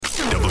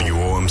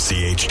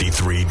WMMC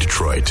HD3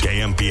 Detroit,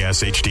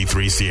 KMPS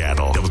HD3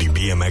 Seattle,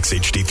 WBMX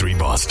HD3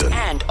 Boston.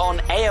 And on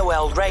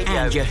AOL Radio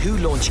and Yahoo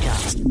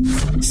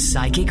Launchcast.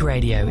 Psychic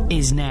Radio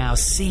is now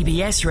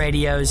CBS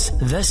Radio's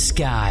The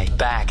Sky.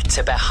 Back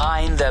to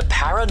Behind the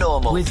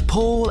Paranormal with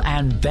Paul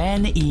and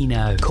Ben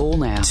Eno. Call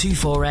now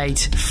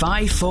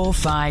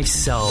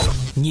 248-545-SOUL.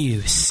 New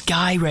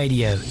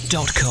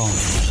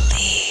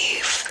skyradio.com.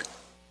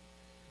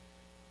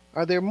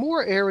 Are there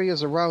more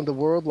areas around the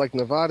world like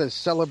Nevada's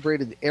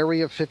celebrated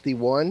Area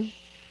 51?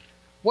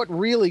 What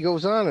really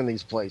goes on in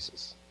these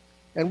places?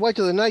 And what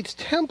do the Knights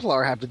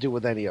Templar have to do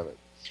with any of it?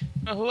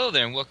 Well, hello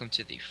there, and welcome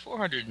to the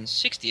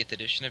 460th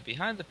edition of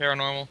Behind the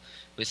Paranormal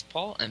with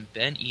Paul and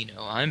Ben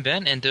Eno. I'm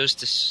Ben, and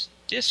those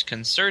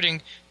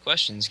disconcerting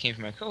questions came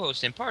from my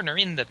co-host and partner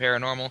in the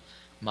paranormal,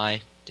 my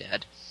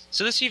dad.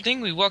 So this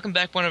evening, we welcome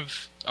back one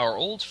of our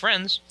old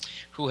friends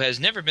who has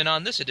never been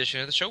on this edition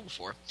of the show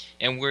before,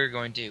 and we're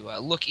going to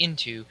look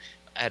into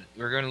some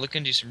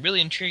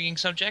really intriguing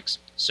subjects.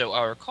 So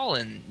our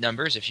call-in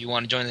numbers, if you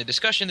want to join the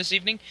discussion this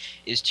evening,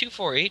 is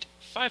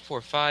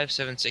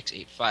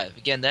 248-545-7685.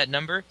 Again, that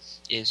number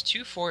is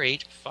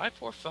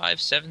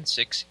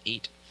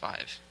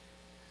 248-545-7685.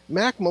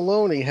 Mac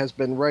Maloney has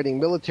been writing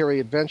military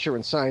adventure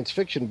and science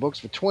fiction books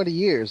for 20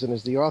 years and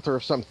is the author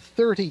of some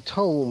 30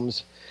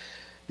 tomes.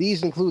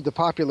 These include the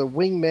popular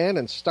Wingman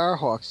and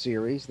Starhawk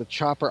series, the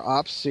Chopper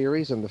Ops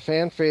series, and the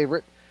fan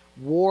favorite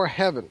War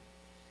Heaven.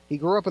 He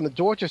grew up in the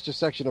Dorchester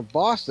section of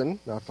Boston,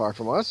 not far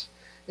from us,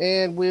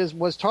 and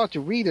was taught to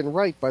read and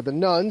write by the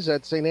nuns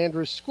at St.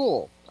 Andrew's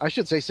School. I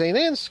should say St.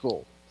 Anne's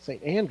School.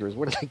 St. Andrews,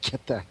 where did I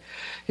get that?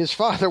 His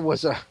father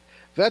was a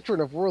veteran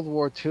of World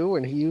War II,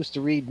 and he used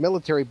to read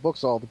military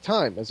books all the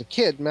time. As a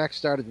kid, Mac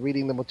started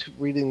reading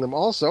them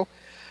also,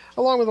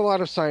 along with a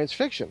lot of science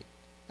fiction.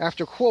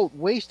 After, quote,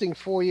 wasting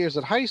 4 years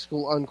at high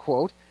school,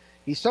 unquote,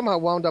 he somehow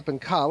wound up in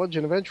college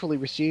and eventually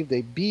received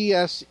a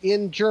B.S.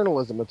 in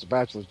journalism. It's a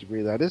bachelor's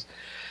degree, that is.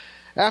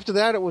 After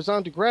that, it was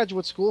on to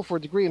graduate school for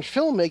a degree in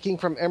filmmaking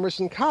from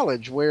Emerson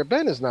College, where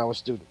Ben is now a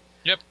student.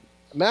 Yep.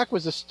 Mac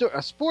was a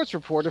sports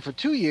reporter for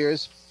 2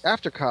 years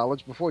after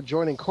college before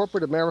joining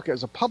corporate America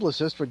as a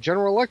publicist for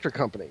General Electric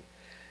Company.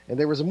 And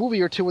there was a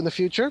movie or two in the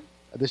future.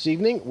 This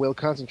evening, we'll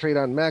concentrate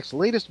on Mac's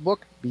latest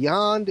book,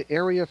 Beyond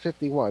Area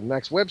 51.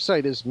 Mac's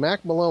website is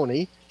Mac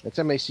Maloney, that's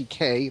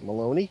M-A-C-K,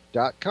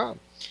 Maloney.com.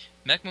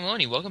 Mac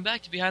Maloney, welcome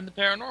back to Behind the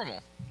Paranormal.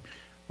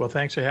 Well,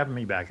 thanks for having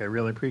me back. I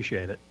really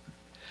appreciate it.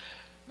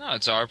 No,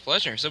 it's our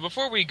pleasure. So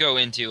before we go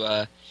into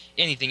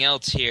anything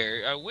else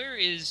here, where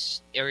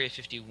is Area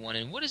 51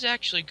 and what is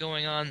actually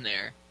going on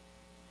there?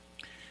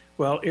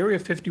 Well, Area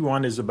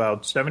 51 is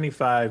about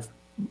 75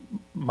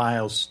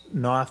 miles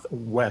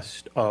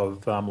northwest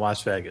of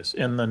Las Vegas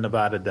in the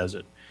Nevada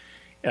desert.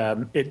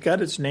 It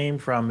got its name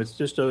from,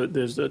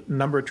 there's a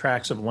number of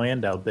tracts of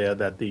land out there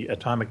that the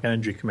Atomic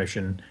Energy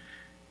Commission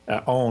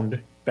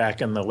owned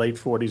back in the late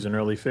 40s and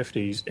early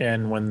 50s.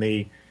 And when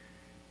the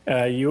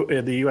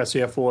U.S.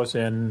 Air Force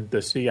and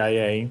the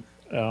CIA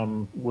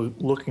were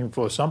looking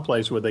for some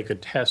place where they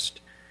could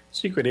test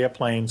secret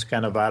airplanes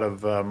kind of out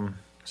of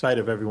sight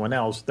of everyone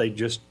else, they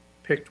just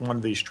picked one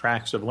of these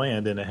tracts of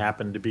land, and it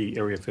happened to be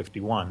Area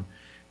 51.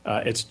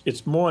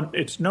 It's known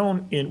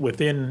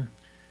within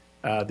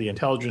the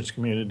intelligence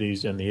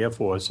communities and the Air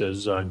Force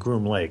as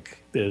Groom Lake.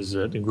 There's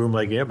the Groom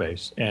Lake Air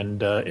Base,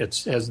 and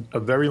it has a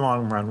very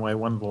long runway,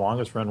 one of the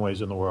longest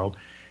runways in the world,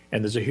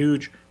 and there's a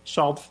huge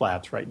salt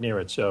flats right near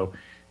it, so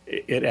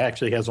it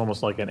actually has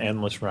almost like an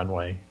endless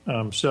runway.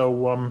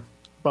 About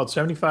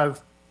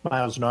 75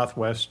 miles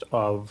northwest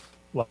of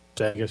Las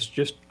Vegas,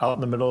 just out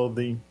in the middle of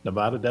the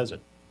Nevada desert.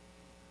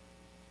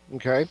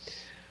 Okay.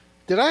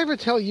 Did I ever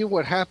tell you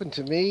what happened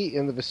to me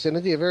in the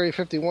vicinity of Area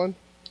 51?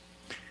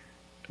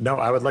 No,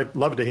 I would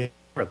love to hear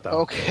it, though.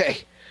 Okay.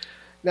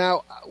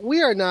 Now,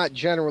 we are not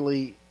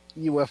generally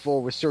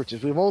UFO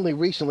researchers. We've only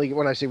recently,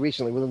 when I say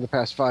recently, within the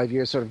past 5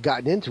 years, sort of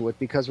gotten into it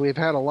because we've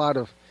had a lot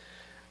of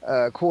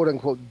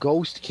quote-unquote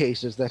ghost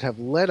cases that have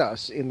led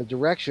us in the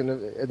direction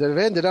that have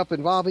ended up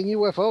involving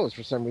UFOs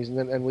for some reason,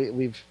 and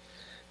we've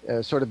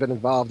sort of been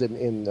involved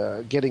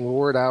in getting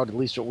word out, at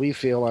least what we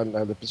feel, on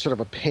the sort of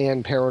a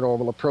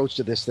pan-paranormal approach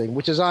to this thing,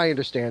 which, as I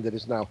understand it,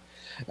 is now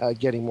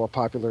getting more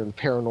popular in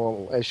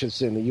paranormal, I should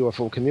say, in the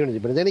UFO community.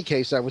 But in any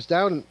case, I was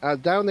down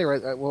there,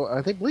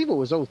 I believe it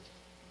was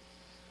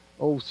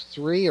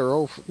 03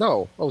 or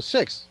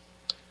 06.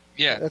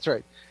 Yeah. That's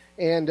right.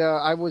 And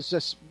I was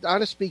just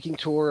on a speaking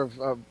tour,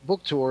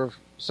 book tour of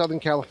Southern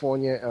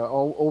California,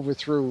 over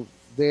through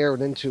there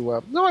and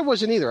into... no, I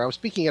wasn't either. I was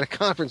speaking at a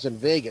conference in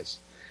Vegas.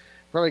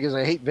 Probably because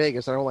I hate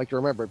Vegas. I don't like to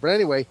remember it. But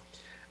anyway,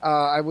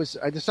 I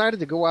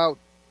decided to go out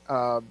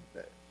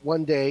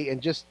one day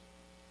and just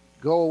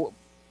go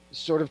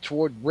sort of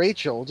toward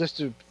Rachel just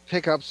to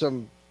pick up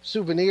some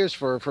souvenirs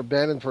for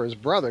Ben and for his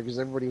brother because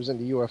everybody was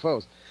into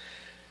UFOs.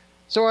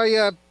 So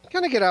I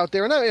kind of get out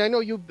there, and I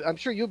know I'm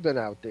sure you've been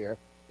out there.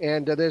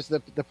 And there's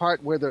the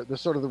part where the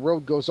sort of the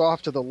road goes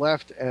off to the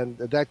left, and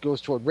that goes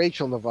toward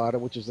Rachel, Nevada,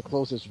 which is the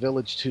closest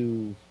village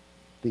to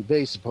the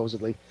base,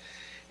 supposedly.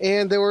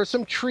 And there were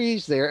some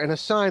trees there and a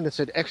sign that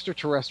said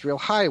Extraterrestrial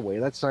Highway.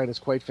 That sign is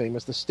quite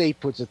famous. The state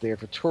puts it there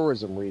for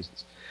tourism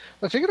reasons.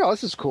 I figured,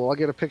 this is cool. I'll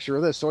get a picture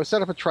of this. So I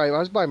set up a tripod. I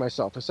was by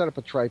myself. I set up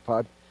a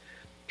tripod,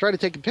 tried to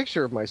take a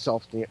picture of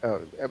myself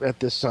at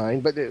this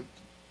sign, but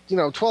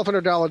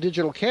 $1,200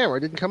 digital camera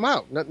didn't come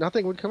out.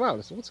 Nothing would come out.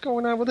 I said, what's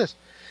going on with this?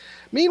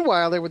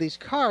 Meanwhile, there were these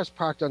cars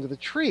parked under the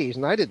trees,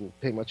 and I didn't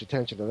pay much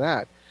attention to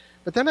that.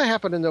 But then I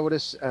happened to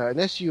notice an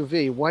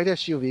SUV, white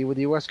SUV with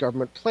U.S.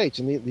 government plates,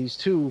 and these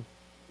two,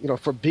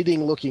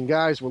 forbidding-looking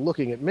guys were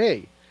looking at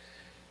me.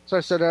 So I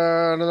said,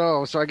 I don't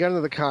know. So I got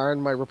into the car,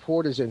 and my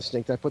reporter's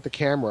instinct, I put the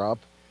camera up,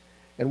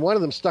 and one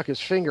of them stuck his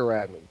finger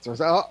at me. So I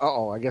said,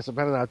 I guess I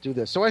better not do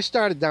this. So I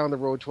started down the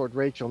road toward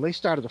Rachel, and they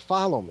started to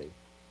follow me.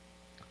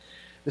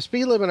 The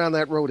speed limit on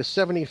that road is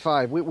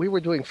 75. We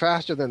were doing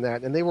faster than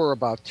that, and they were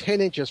about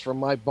 10 inches from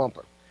my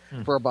bumper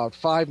for about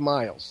 5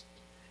 miles.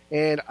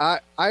 And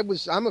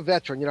I'm a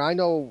veteran. I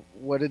know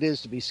what it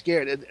is to be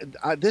scared.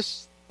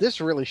 This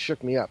really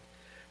shook me up.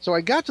 So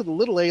I got to the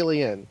little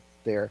alien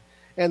there,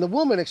 and the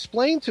woman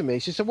explained to me.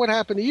 She said, "What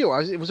happened to you?"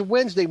 It was a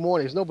Wednesday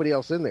morning. There's nobody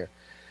else in there.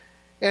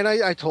 And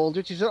I told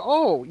her. She said,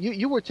 "Oh,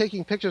 you were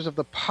taking pictures of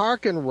the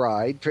park and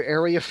ride for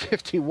Area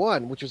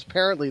 51, which was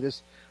apparently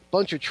this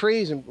bunch of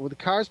trees and with the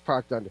cars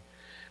parked under."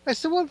 I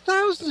said, "Well,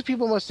 thousands of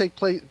people must take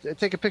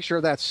a picture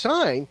of that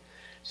sign."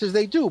 She says,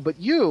 "They do, but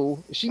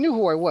you," she knew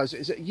who I was,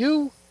 "is that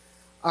you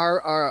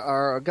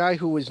are a guy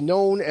who is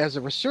known as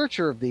a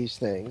researcher of these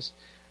things.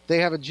 They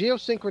have a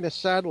geosynchronous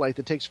satellite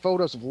that takes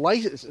photos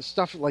of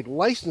stuff like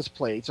license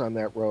plates on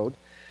that road.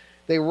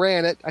 They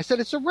ran it." I said,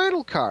 "It's a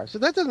rental car, so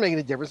that doesn't make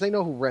any difference. They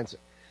know who rents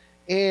it.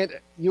 And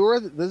you're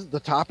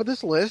the top of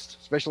this list,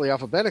 especially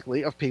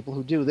alphabetically, of people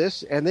who do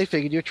this, and they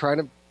figured you're trying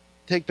to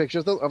take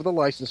pictures of the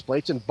license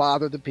plates and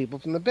bother the people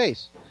from the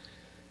base."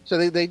 So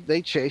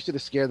they chased it to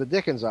scare the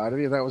dickens out of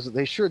you.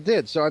 They sure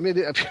did. So I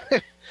mean,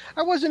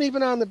 I wasn't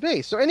even on the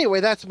base. So anyway,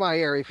 that's my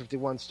Area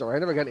 51 story. I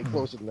never got any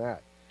closer than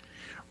that.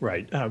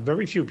 Right.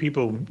 Very few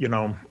people,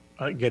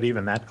 get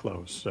even that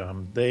close.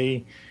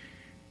 They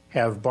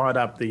have bought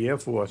up, the Air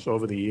Force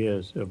over the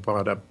years, have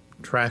bought up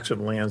tracts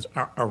of lands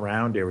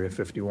around Area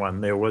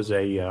 51. There was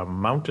a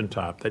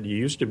mountaintop that you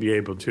used to be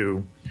able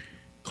to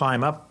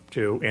climb up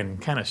to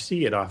and kind of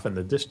see it off in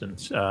the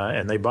distance,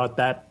 and they bought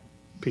that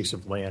piece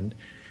of land.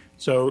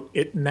 So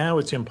now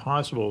it's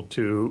impossible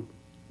to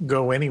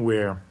go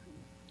anywhere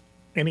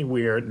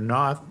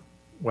north,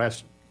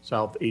 west,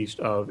 southeast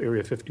of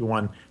Area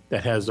 51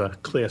 that has a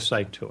clear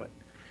sight to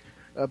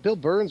it. Bill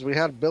Burns, we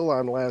had Bill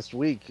on last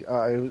week,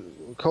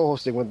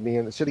 co-hosting with me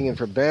and sitting in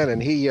for Ben,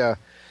 and he,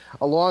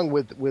 along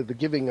with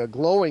giving a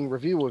glowing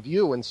review of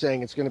you and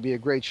saying it's going to be a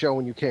great show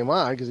when you came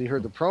on because he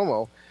heard the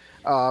promo,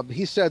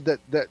 he said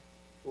that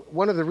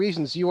one of the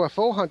reasons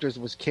UFO Hunters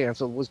was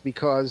canceled was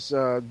because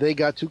they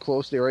got too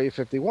close to Area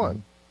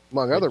 51,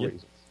 among other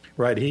reasons.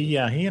 Right. He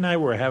and I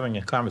were having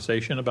a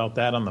conversation about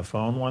that on the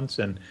phone once,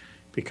 and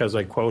because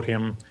I quote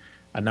him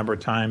a number of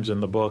times in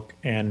the book,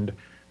 and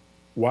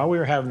while we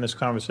were having this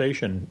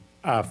conversation,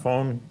 our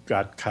phone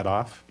got cut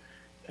off,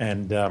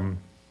 and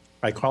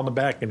I called him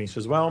back, and he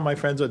says, "Well, my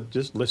friends are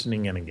just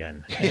listening in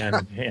again." And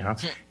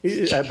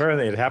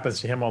apparently it happens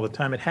to him all the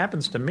time. It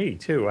happens to me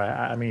too.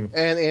 I mean,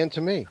 and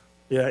to me.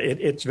 Yeah,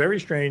 it's very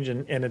strange,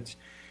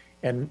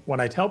 and when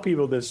I tell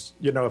people this,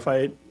 if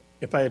I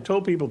had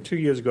told people 2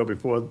 years ago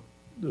before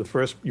the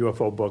first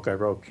UFO book I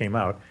wrote came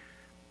out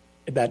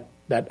that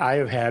I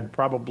have had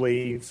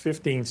probably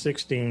 15,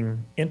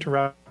 16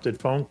 interrupted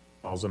phone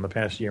calls in the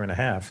past year and a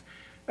half,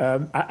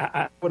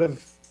 I would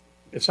have,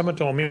 if someone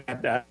told me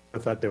that, I would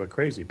have thought they were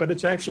crazy. But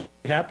it's actually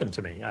happened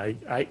to me.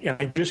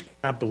 I just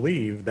can't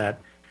believe that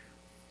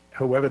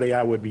whoever they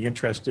are would be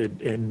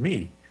interested in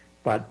me.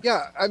 But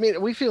yeah, I mean,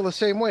 we feel the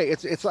same way.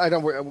 It's. I know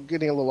we're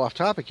getting a little off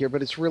topic here,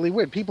 but it's really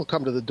weird. People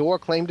come to the door,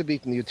 claim to be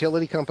from the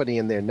utility company,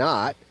 and they're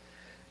not.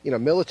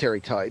 Military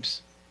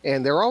types,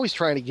 and they're always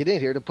trying to get in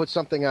here to put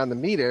something on the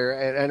meter.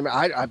 And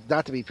I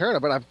not to be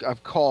paranoid, but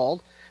I've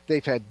called.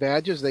 They've had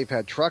badges, they've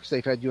had trucks,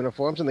 they've had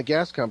uniforms, and the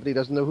gas company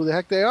doesn't know who the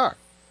heck they are.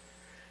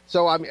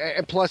 So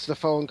and plus the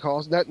phone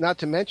calls, not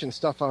to mention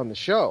stuff on the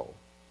show.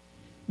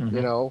 Mm-hmm.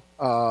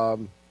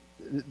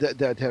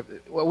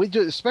 We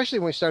do, especially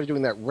when we started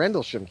doing that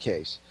Rendlesham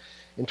case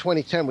in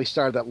 2010. We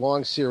started that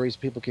long series.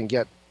 People can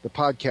get the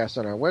podcast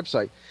on our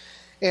website,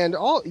 and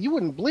you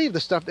wouldn't believe the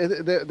stuff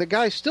the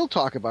guys still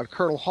talk about.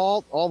 Colonel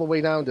Halt, all the way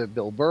down to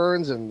Bill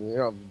Burns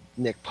and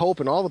Nick Pope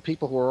and all the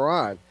people who are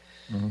on.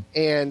 Mm-hmm.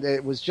 And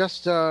it was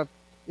just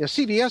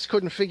CBS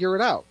couldn't figure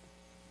it out.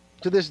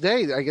 To this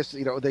day, I guess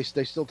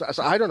they still.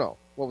 So I don't know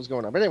what was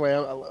going on. But anyway,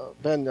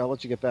 Ben, I'll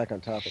let you get back on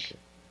topic here.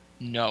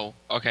 No.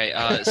 Okay.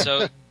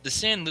 So the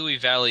San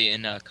Luis Valley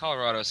in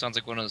Colorado sounds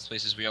like one of those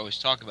places we always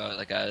talk about,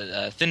 like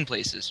thin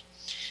places,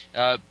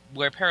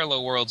 where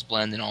parallel worlds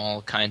blend and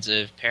all kinds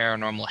of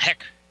paranormal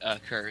heck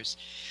occurs.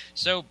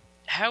 So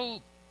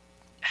how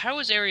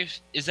is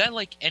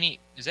that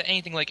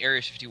anything like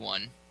Area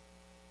 51?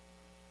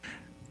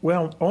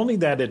 Well, only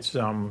that it's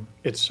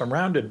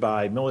surrounded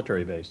by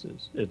military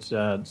bases. It's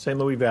St.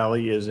 Louis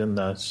Valley is in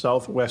the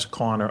southwest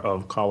corner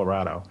of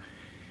Colorado,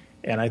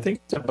 and I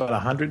think it's about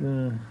 100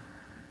 and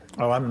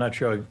I'm not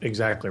sure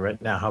exactly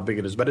right now how big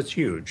it is, but it's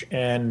huge,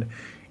 and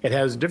it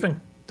has different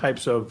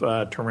types of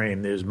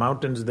terrain. There's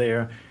mountains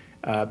there.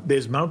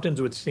 There's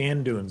mountains with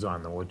sand dunes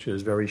on them, which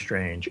is very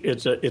strange.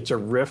 It's a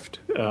rift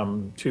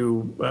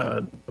to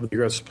the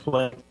Earth's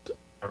plate.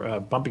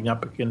 Bumping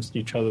up against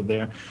each other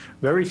there.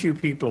 Very few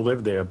people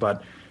live there,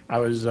 but I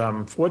was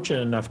fortunate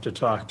enough to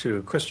talk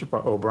to Christopher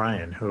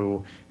O'Brien,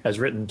 who has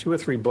written 2 or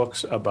 3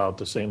 books about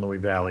the St. Louis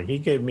Valley. He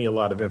gave me a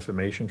lot of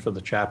information for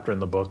the chapter in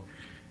the book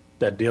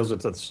that deals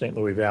with the St.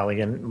 Louis Valley.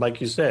 And like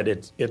you said,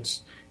 it's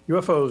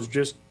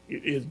UFOs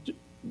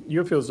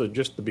UFOs are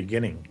just the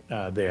beginning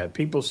there.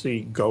 People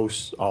see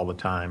ghosts all the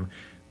time.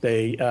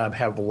 They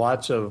have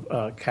lots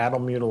of cattle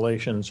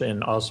mutilations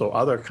and also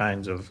other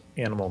kinds of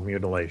animal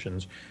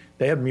mutilations.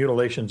 They have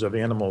mutilations of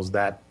animals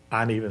that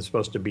aren't even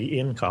supposed to be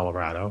in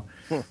Colorado.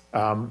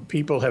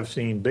 People have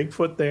seen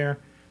Bigfoot there.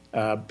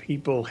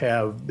 People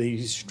have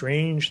these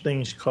strange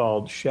things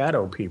called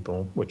shadow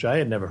people, which I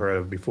had never heard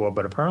of before.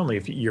 But apparently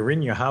if you're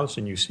in your house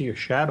and you see a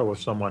shadow of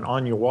someone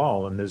on your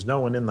wall and there's no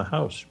one in the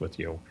house with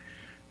you,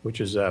 which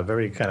is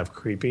very kind of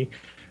creepy.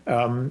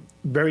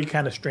 Very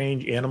kind of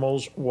strange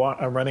animals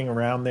running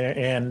around there.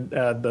 And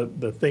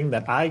the thing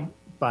that I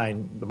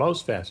find the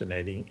most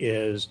fascinating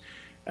is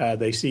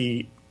they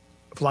see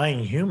flying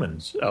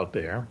humans out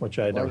there, which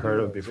I'd never heard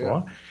of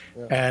before.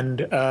 Yeah.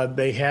 And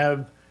they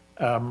have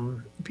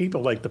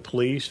people like the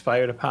police,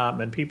 fire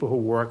department, people who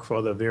work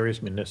for the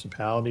various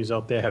municipalities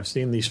out there have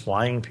seen these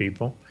flying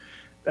people.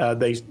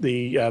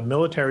 The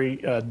military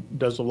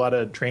does a lot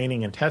of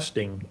training and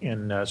testing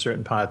in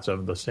certain parts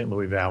of the St.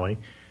 Louis Valley.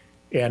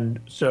 And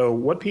so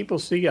what people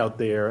see out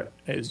there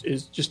is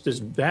just this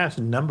vast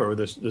number,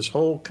 this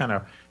whole kind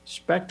of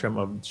spectrum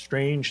of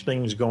strange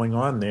things going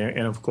on there.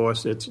 And, of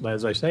course, it's,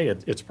 as I say,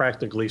 it's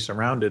practically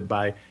surrounded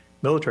by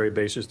military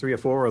bases, 3 or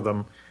 4 of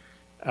them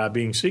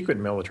being secret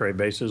military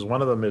bases.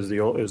 One of them is the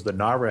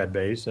NORAD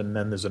base, and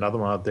then there's another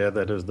one out there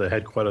that is the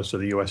headquarters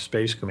of the U.S.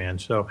 Space Command.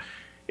 So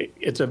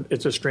it's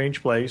a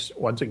strange place,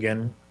 once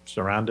again,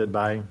 surrounded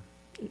by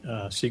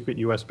secret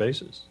U.S.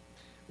 bases.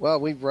 Well,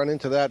 we've run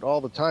into that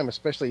all the time,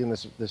 especially in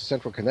this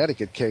Central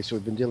Connecticut case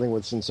we've been dealing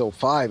with since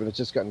 2005, and it's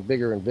just gotten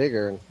bigger and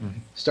bigger. And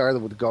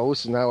started with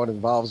ghosts, and now it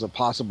involves a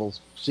possible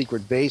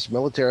secret base,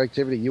 military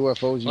activity,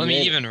 UFOs. Well, I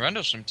mean, even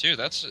Rendlesham too.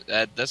 That's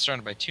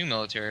surrounded by 2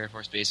 military Air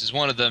Force bases.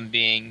 One of them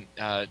being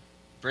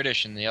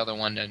British, and the other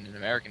one an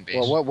American base.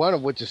 Well, one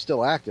of which is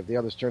still active. The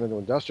other's turned into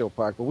an industrial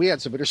park. But we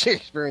had some interesting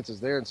experiences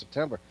there in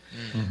September.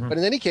 Mm-hmm. But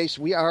in any case,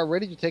 we are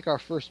ready to take our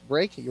first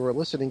break. You are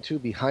listening to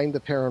Behind the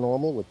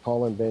Paranormal with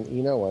Paul and Ben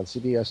Eno on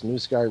CBS New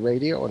Sky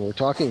Radio, and we're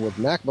talking with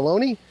Mac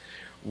Maloney,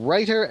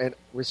 writer and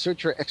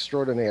researcher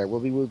extraordinaire.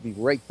 We'll be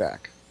right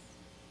back.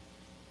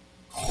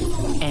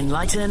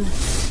 Enlighten,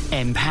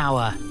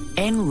 empower,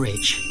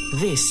 enrich.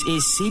 This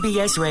is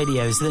CBS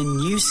Radio's The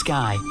New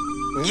Sky.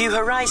 New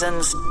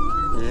horizons,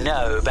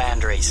 no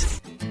boundaries.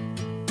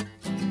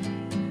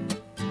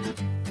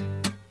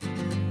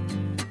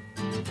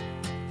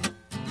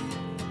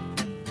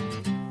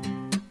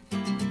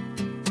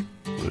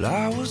 Well,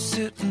 I was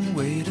sitting,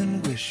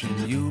 waiting, wishing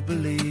you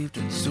believed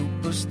in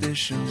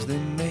superstitions.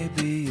 Then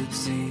maybe you'd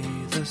see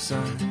the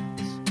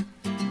signs.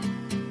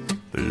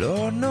 But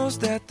Lord knows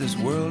that this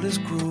world is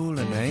cruel,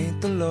 and I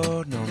ain't the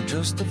Lord, no, I'm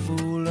just a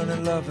fool.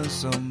 And loving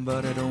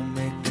somebody don't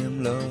make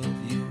them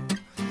love you.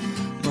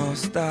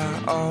 Must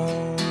I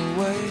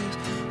always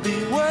be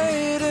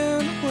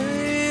waiting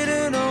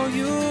on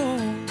you?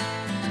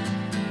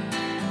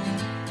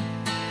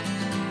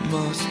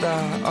 Must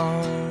I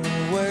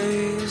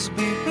always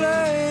be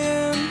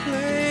playing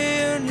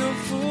your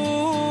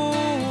fool?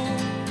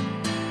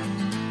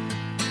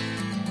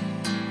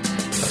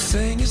 I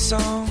sang your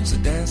songs, I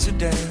danced your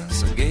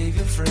dance, I gave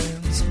your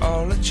friends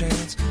all a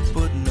chance.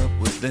 Putting up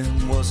with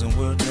them wasn't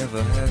worth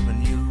never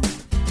having you.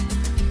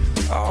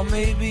 Oh,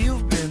 maybe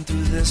you've been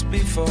through this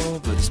before,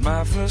 but it's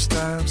my first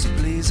time, so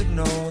please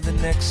ignore the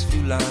next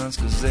few lines,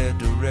 'cause they're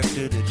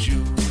directed at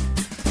you.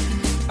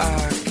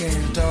 I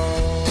can't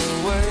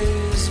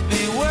always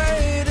be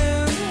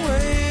waiting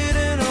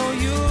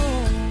on you.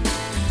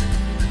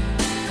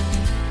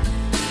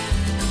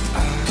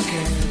 I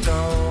can't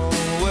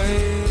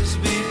always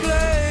be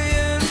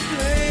playing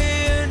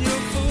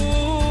your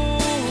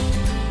fool.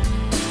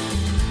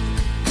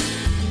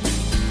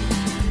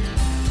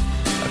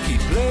 I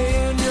keep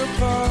playing your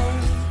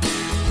part,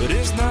 but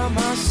it's not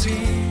my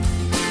scene.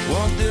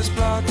 Want this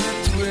plot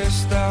to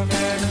twist, I've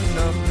had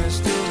enough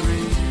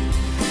mystery.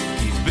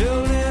 Keep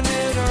building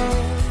it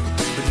up,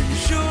 but then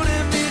you're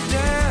shooting me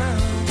down.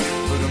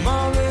 But I'm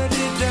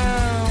already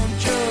down,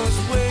 just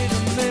wait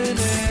a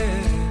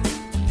minute.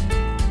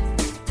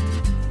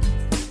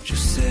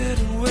 Just sit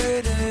and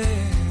wait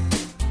it.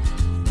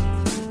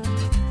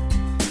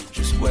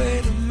 Just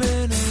wait a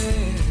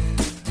minute.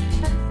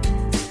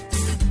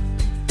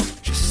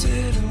 Just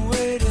sit and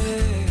wait it.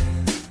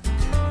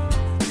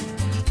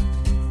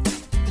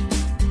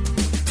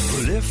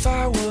 if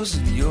I was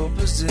in your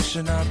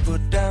position, I'd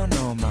put down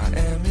all my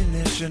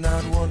ammunition.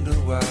 I'd wonder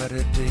why it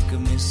had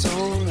taken me so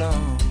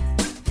long.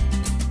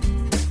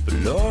 But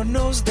Lord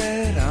knows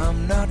that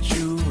I'm not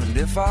you, and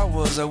if I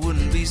was, I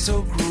wouldn't be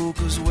so cruel,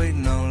 'cause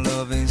waiting on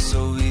love ain't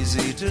so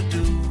easy to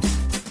do.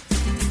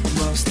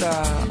 Must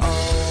I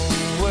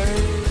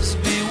always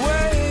be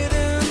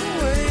waiting,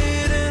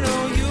 waiting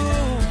on you?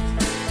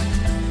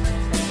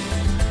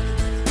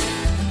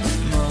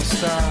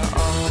 Must I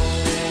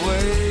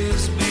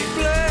always be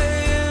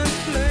playing,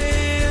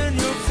 playing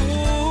your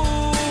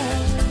fool?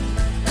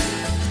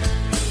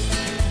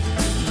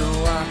 No,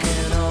 I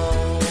can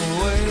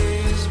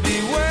always be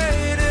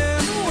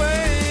waiting,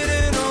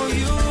 waiting on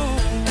you.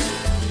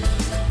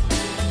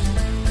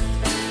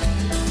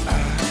 I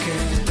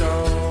can't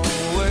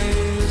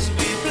always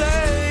be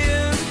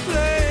playing,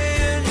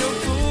 playing your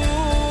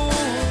fool,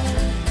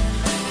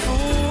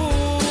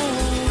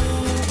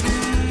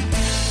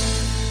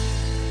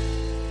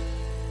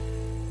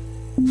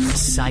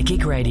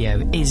 Psychic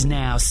Radio is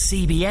now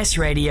CBS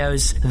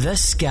Radio's The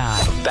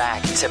Sky.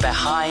 Back to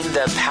Behind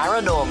the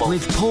Paranormal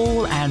With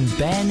Paul and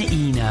Ben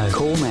Eno.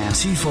 Call now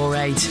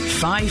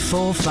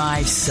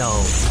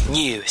 248-545-SOUL.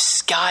 New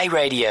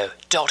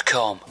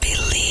skyradio.com.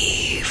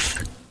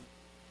 Believe.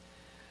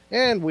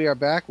 And we are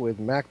back with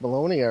Mac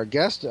Maloney, our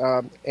guest,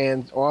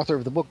 and author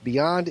of the book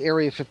Beyond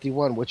Area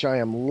 51, which I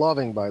am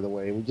loving, by the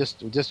way. We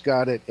just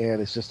got it,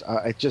 and it's just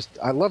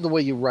I love the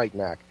way you write,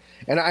 Mac.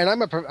 And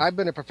I've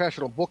been a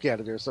professional book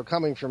editor, so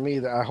coming from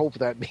me, I hope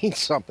that means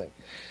something.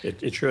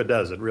 It sure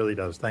does. It really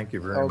does. Thank you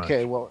very much.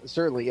 Okay, well,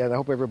 certainly, and I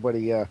hope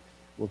everybody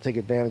will take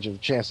advantage of the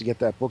chance to get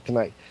that book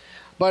tonight.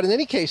 But in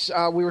any case,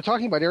 we were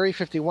talking about Area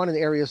 51 and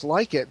areas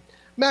like it.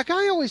 Mac,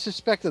 I always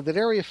suspected that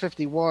Area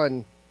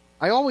 51,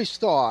 I always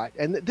thought,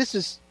 and this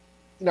is,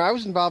 I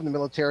was involved in the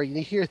military, and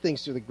you hear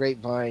things through the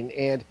grapevine,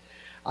 and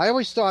I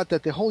always thought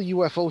that the whole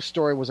UFO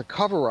story was a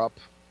cover-up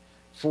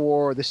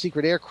for the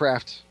secret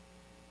aircraft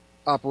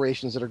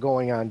operations that are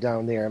going on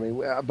down there. I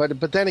mean,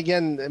 but then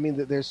again, I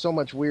mean, there's so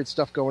much weird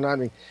stuff going on. I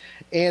mean,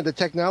 and the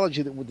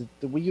technology that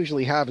we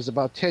usually have is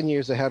about 10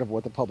 years ahead of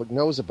what the public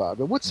knows about.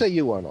 But what say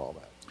you on all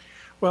that?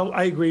 Well,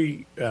 I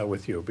agree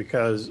with you,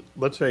 because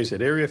let's face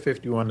it, Area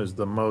 51 is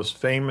the most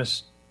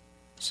famous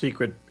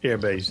secret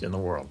airbase in the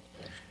world.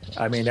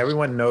 I mean,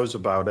 everyone knows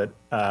about it.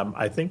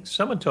 I think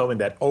someone told me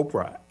that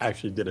Oprah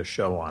actually did a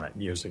show on it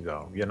years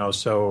ago.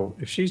 So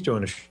if she's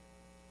doing a show,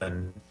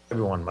 then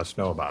everyone must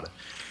know about it.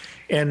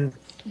 And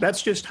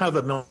that's just how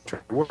the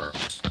military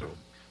works,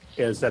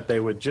 is that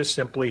they would just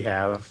simply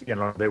have,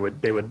 they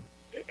would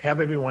have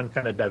everyone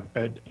kind of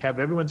have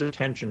everyone's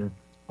attention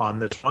on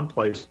this one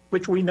place,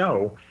 which we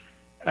know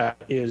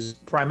is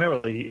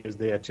primarily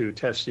there to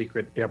test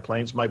secret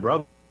airplanes. My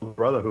brother,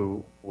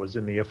 who was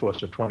in the Air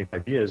Force for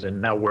 25 years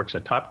and now works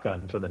at Top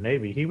Gun for the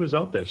Navy, he was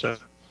out there.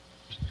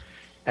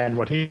 And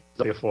what he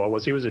was there for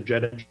was he was a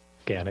jet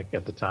mechanic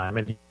at the time,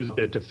 and he was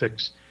there to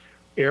fix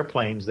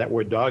airplanes that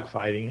were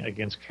dogfighting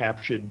against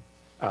captured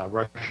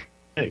Russian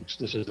tanks.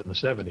 This is in the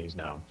 70s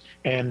now.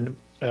 And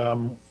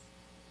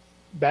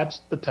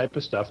that's the type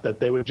of stuff that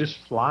they would just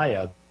fly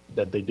out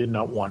that they did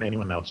not want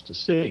anyone else to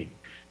see.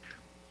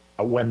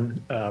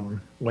 When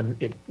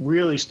it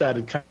really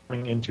started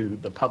coming into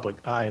the public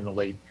eye in the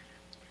late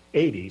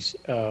 80s,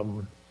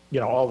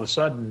 all of a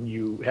sudden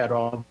you had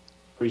all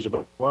stories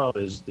about, well,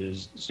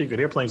 there's secret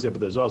airplanes there,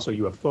 but there's also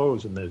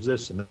UFOs, and there's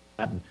this and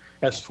that, and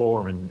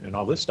S4 and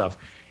all this stuff.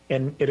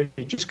 And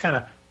it just kind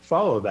of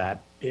follow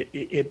that.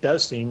 It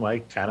does seem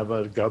like kind of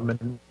a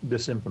government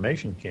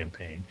disinformation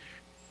campaign.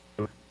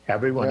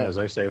 Everyone, as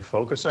I say,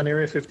 focus on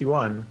Area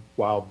 51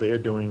 while they're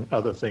doing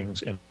other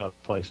things in other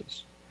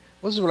places.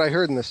 This is what I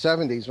heard in the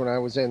 70s when I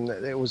was in.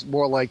 It was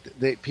more like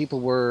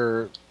people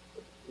were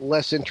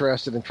less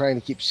interested in trying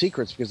to keep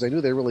secrets because they knew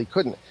they really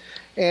couldn't.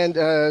 And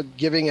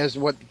giving as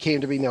what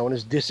came to be known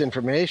as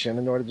disinformation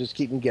in order to just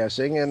keep them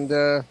guessing. And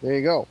there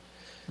you go.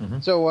 Mm-hmm.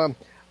 So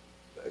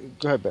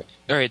go ahead, Ben.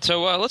 All right,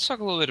 so let's talk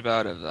a little bit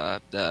about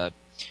the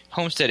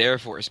Homestead Air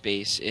Force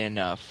Base in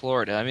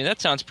Florida. I mean,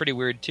 that sounds pretty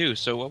weird, too.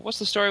 So what's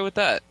the story with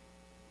that?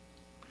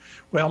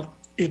 Well,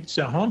 it's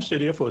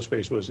Homestead Air Force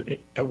Base was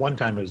at one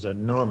time an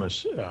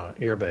enormous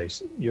air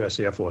base, U.S.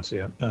 Air Force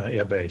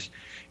air base.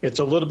 It's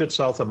a little bit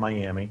south of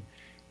Miami,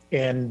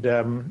 and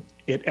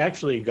it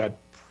actually got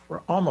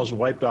almost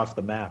wiped off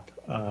the map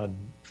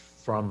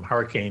from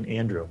Hurricane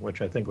Andrew,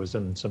 which I think was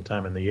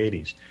sometime in the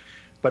 80s.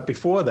 But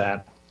before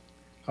that,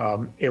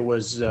 it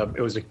was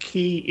a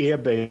key air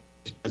base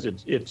because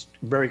it's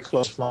very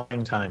close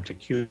flying time to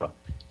Cuba,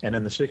 and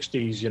in the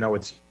 60s,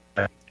 it's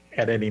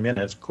at any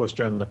minute. Of course,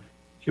 during the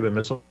Cuban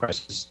Missile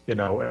Crisis, at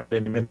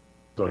any minute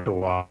go to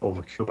war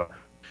over Cuba.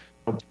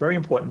 It's a very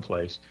important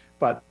place.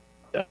 But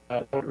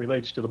what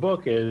relates to the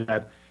book is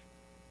that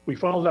we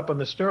followed up on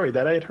the story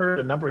that I had heard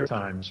a number of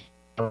times.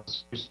 I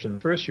was in the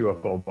first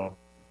UFO book,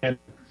 and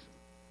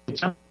it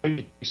sounded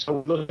crazy. So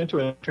we looked into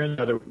it, and it turned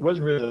out it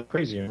wasn't really that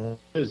crazy. And what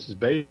it is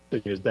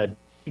basically is that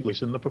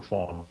Gleason, the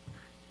performer,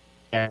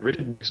 and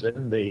Richard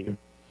Nixon, the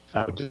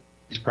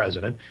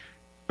president,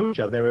 knew each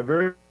other. They were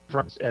very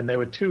friends, and they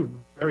were two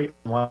very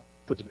unlikely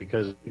was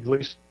because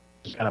Gleason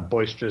was kind of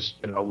boisterous,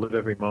 live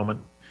every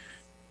moment.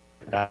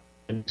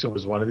 And so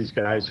was one of these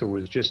guys who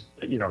was just,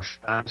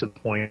 shot to the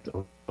point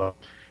of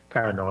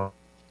paranoia.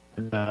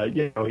 And,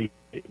 he,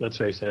 let's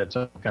face it, had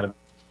some kind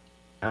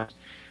of...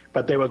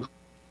 But they were...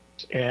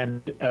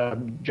 And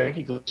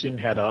Jackie Gleason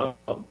had a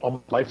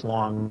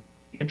lifelong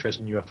interest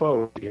in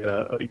UFOs. He had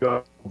a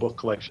UFO book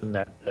collection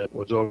that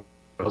was over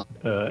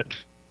in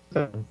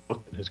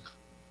his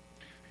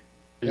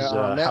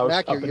house.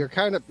 Mac, you're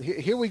kind of...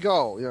 Here we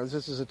go.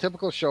 This is a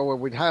typical show where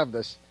we'd have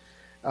this.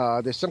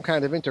 There's some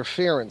kind of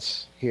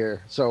interference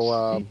here.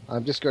 So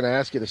I'm just going to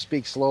ask you to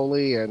speak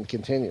slowly and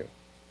continue.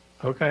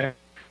 Okay.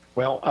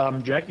 Well,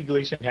 Jackie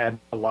Gleason had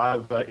a lot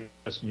of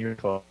interest in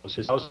UFOs.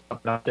 His house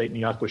up in upstate New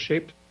York was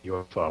shaped like a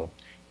UFO.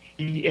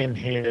 He and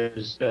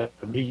his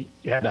he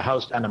had a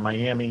house down in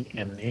Miami,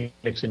 and he and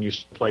Nixon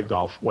used to play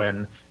golf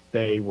when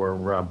they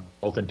were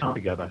both in town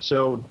together.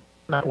 So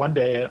one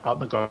day out in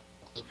the golf,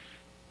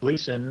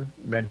 Gleason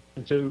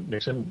mentioned to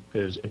Nixon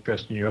his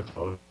interest in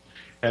UFOs.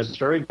 As the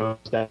story goes,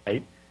 that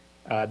night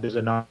there's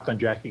a knock on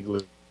Jackie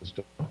Gleason's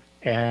door,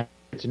 and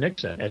it's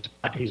Nixon.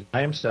 He's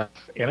by himself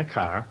in a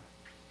car.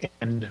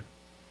 And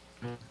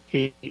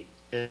he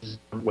is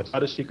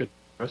without a secret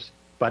service,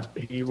 but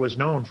he was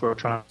known for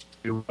trying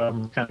to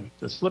kind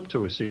of slip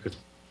to a secret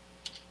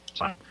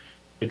service.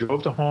 They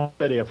drove to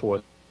Homestead Air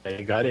Force.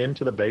 They got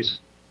into the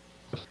base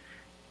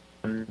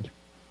and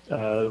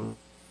got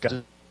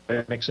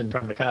Nixon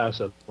from the car,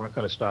 so they weren't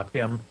going to stop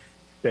him.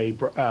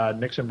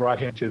 Nixon brought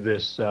him to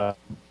this out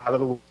of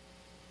the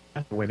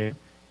window,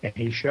 and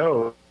he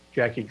showed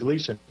Jackie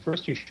Gleason.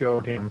 First, he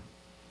showed him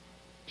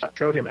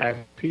a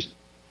piece of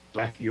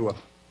black UFO.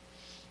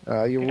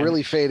 You're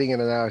really fading in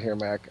and out here,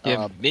 Mac.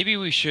 Yeah, maybe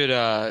we should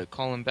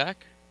call him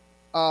back.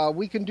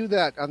 We can do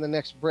that on the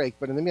next break,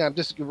 but in the meantime, I'm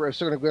just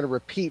sort of going to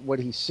repeat what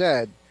he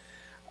said.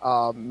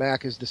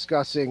 Mac is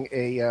discussing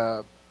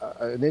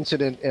an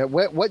incident.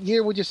 What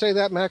year would you say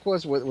that, Mac,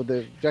 was with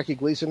the Jackie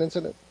Gleason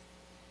incident?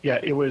 Yeah,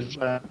 it was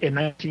in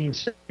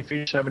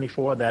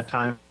 1973-74, that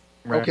time.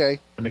 Okay.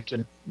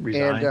 Nixon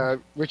resigned.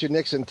 And Richard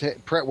Nixon,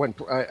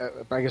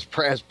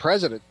 as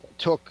president,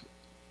 took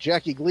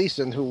Jackie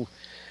Gleason, who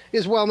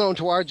is well known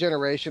to our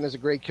generation as a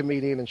great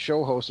comedian and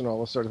show host and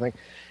all this sort of thing,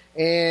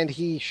 and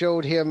he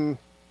showed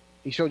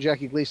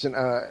Jackie Gleason,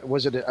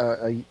 was it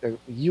a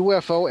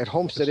UFO at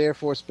Homestead Air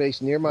Force Base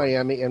near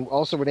Miami, and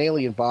also an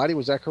alien body?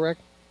 Was that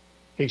correct?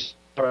 He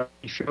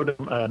showed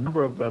him a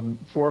number of 4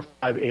 or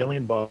 5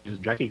 alien bodies.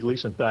 Jackie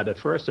Gleason thought at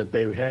first that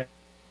they had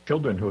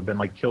children who had been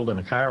killed in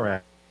a car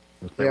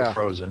accident. They were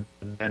frozen,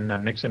 and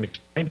Nixon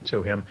explained it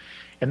to him.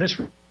 And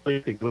this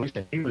really,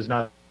 Gleason, he was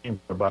not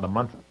seen for about a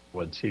month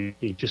afterwards.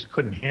 He just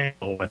couldn't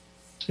handle what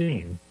he'd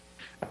seen.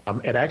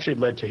 It actually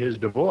led to his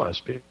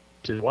divorce.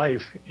 His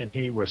wife and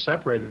he were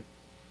separated.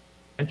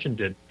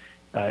 Mentioned it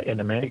in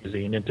a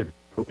magazine interview,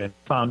 and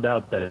found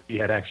out that he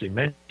had actually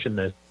mentioned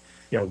this.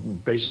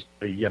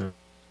 Basically,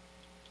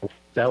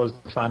 that was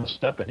the final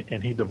step,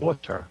 and he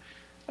divorced her.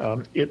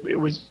 It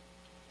was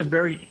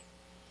very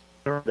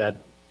that.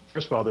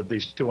 First of all, that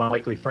these two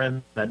unlikely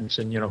friends that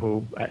Nixon,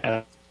 who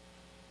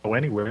go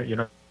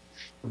anywhere,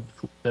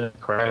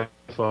 crash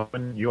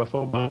open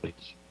UFO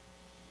bodies.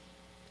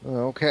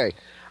 Okay.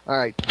 All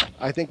right.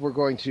 I think we're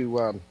going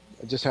to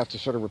just have to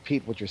sort of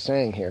repeat what you're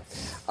saying here.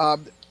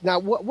 Now,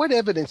 what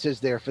evidence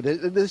is there for this?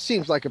 This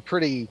seems like a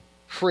pretty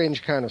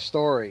fringe kind of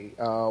story.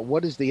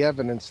 What is the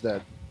evidence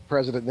that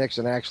President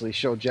Nixon actually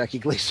showed Jackie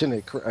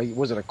Gleason?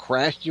 Was it a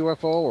crashed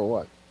UFO or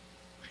what?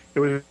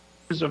 It was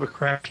of a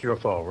crashed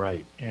UFO,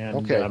 right?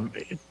 And,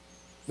 okay.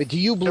 But do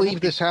you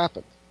believe this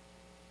happened?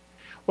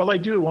 Well, I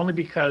do, only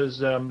because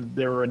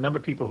there were a number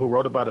of people who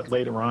wrote about it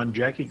later on.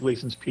 Jackie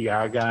Gleason's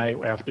PR guy,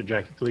 after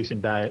Jackie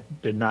Gleason died,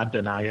 did not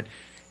deny it.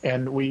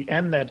 And we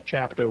end that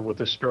chapter with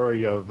the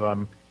story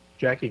of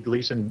Jackie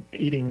Gleason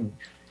eating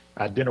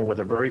dinner with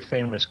a very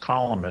famous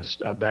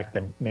columnist back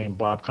then named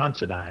Bob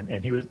Considine,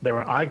 and they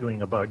were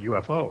arguing about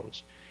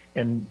UFOs.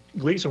 And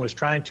Gleason was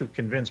trying to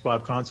convince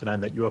Bob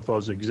Considine that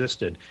UFOs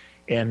existed.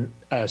 And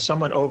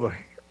someone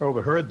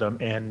overheard them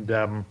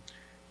and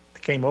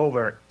came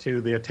over to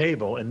their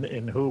table,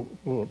 and who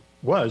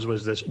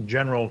was this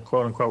General,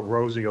 quote-unquote,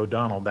 Rosie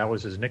O'Donnell. That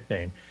was his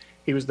nickname.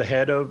 He was the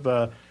head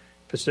of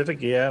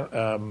Pacific Air,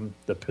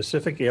 the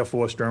Pacific Air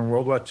Force during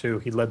World War II.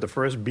 He led the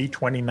first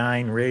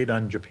B-29 raid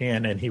on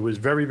Japan, and he was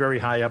very, very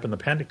high up in the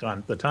Pentagon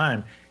at the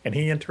time. And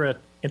he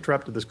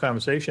interrupted this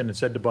conversation and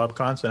said to Bob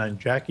Considine,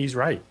 Jackie's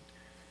right.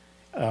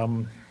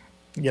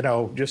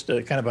 Just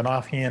a kind of an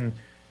offhand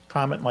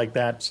comment like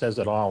that says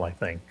it all, I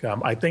think.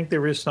 I think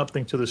there is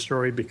something to the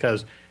story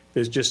because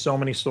there's just so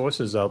many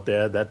sources out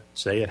there that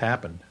say it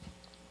happened.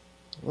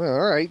 Well,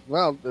 all right.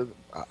 Well,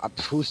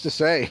 who's to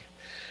say?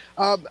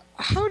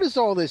 How does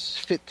all this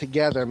fit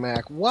together,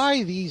 Mac?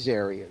 Why these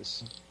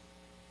areas?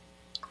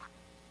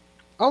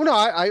 Oh, no,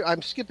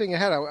 I'm skipping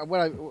ahead.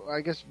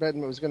 I guess Ben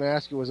was going to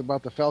ask you was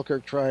about the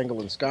Falkirk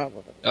Triangle in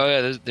Scotland. Oh,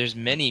 yeah, there's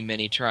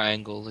many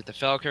triangles, like the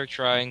Falkirk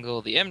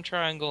Triangle, the M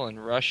Triangle in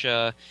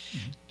Russia.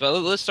 But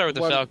let's start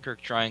with the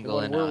Falkirk Triangle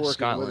in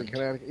Scotland. In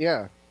Connecticut.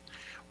 Yeah.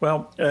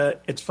 Well,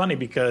 it's funny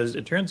because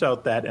it turns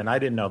out that, and I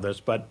didn't know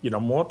this, but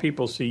more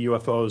people see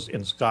UFOs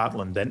in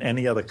Scotland than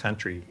any other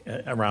country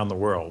around the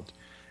world.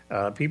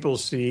 People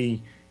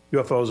see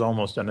UFOs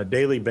almost on a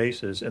daily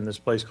basis in this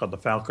place called the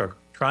Falkirk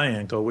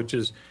Triangle, which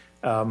is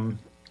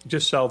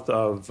just south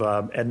of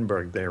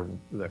Edinburgh, there,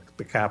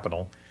 the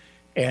capital.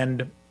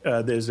 And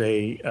there's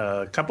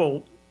a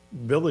couple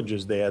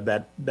villages there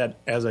that,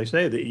 as I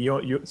say,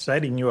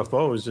 sighting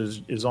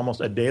UFOs is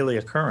almost a daily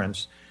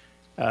occurrence.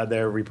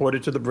 They're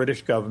reported to the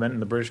British government,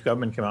 and the British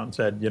government came out and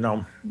said,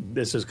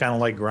 this is kind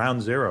of like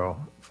ground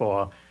zero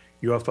for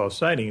UFO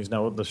sightings.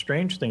 Now, the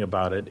strange thing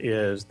about it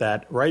is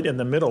that right in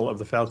the middle of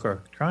the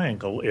Falkirk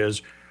Triangle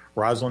is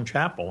Rosslyn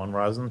Chapel, and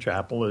Rosslyn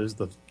Chapel is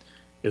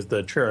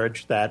the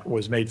church that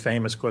was made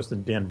famous, of course,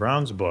 in Dan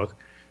Brown's book,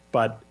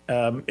 but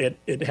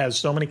it has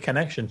so many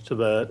connections to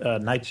the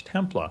Knights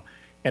Templar.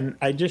 And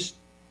I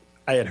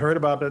had heard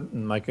about it,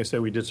 and like I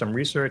said, we did some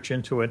research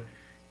into it,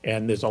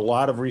 and there's a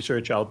lot of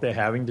research out there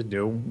having to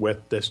do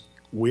with this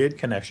weird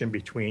connection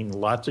between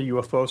lots of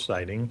UFO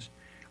sightings,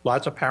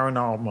 lots of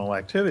paranormal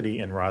activity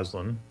in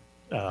Rosslyn,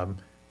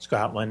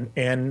 Scotland,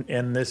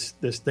 and this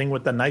thing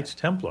with the Knights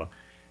Templar.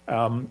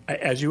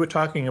 As you were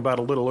talking about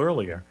a little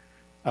earlier,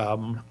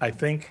 I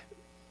think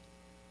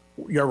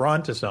you're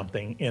onto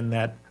something in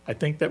that I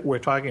think that we're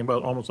talking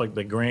about almost like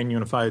the grand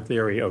unified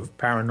theory of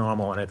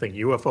paranormal, and I think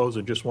UFOs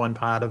are just one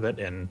part of it,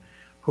 and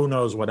who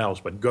knows what else,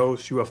 but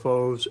ghosts,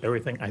 UFOs,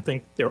 everything, I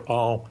think they're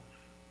all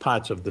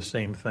parts of the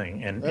same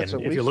thing. And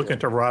if you look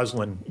into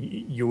Rosslyn,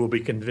 you will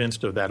be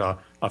convinced of that,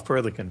 or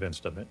further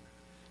convinced of it.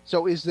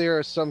 So is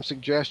there some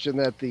suggestion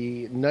that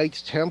the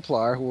Knights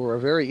Templar, who were a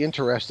very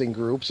interesting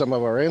group, some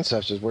of our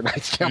ancestors were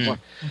Knights Templar,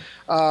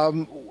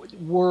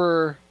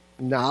 were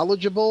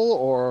knowledgeable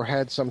or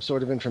had some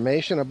sort of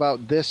information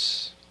about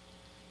this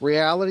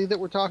reality that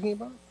we're talking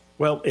about?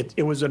 Well,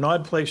 it was an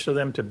odd place for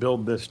them to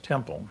build this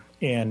temple,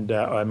 and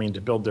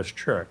to build this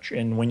church.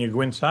 And when you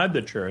go inside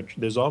the church,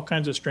 there's all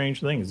kinds of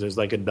strange things. There's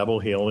like a double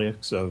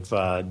helix of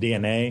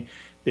DNA.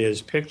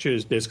 There's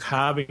pictures. There's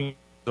carvings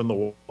on the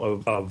wall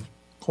of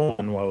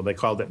corn. Well, they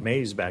called it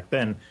maize back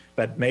then,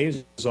 but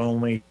maize is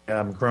only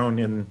grown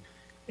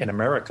in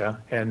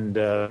America, and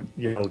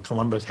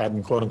Columbus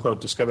hadn't quote unquote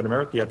discovered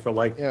America yet for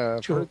like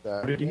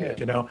 200 years.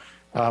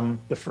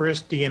 The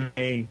first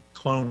DNA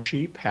clone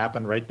sheep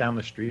happened right down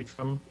the street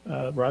from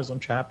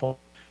Rosslyn Chapel.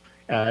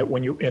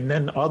 And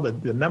then all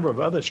the number of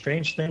other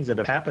strange things that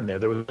have happened there.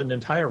 There was an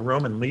entire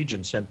Roman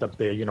legion sent up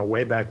there,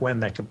 way back when,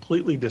 that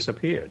completely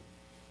disappeared.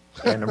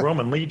 And the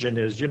Roman legion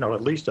is,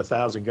 at least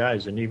 1,000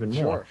 guys and even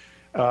more.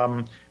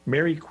 Sure.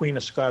 Mary Queen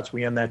of Scots,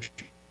 we end that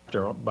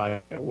chapter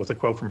with a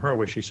quote from her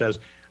where she says,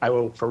 "I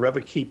will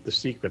forever keep the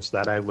secrets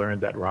that I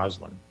learned at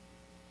Rosslyn."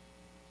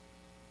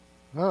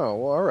 Oh,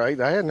 well, all right.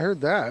 I hadn't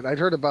heard that. I'd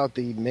heard about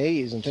the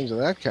maze and things of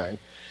that kind.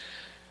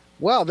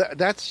 Well,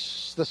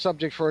 that's the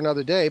subject for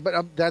another day,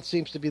 but that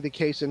seems to be the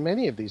case in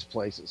many of these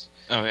places.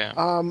 Oh,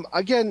 yeah.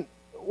 Again,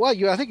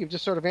 I think you've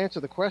just sort of answered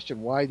the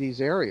question, why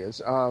these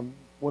areas.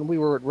 When we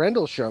were at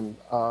Rendlesham,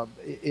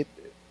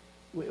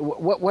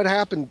 what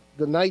happened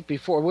the night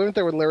before? We went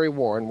there with Larry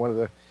Warren, one of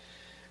the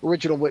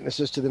original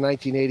witnesses to the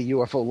 1980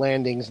 UFO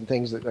landings and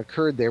things that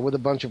occurred there, with a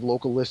bunch of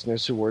local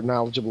listeners who were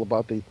knowledgeable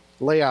about the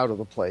layout of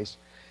the place.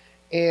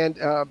 And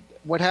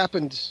what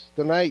happened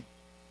the night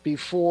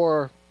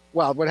before...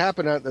 Well, what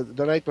happened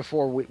the night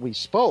before we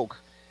spoke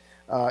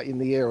in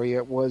the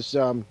area was,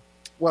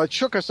 it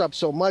shook us up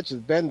so much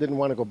that Ben didn't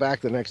want to go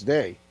back the next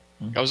day.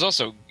 I was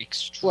also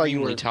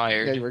extremely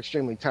tired. Yeah, you were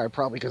extremely tired,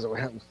 probably because it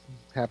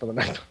happened the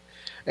night.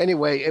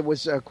 Anyway, it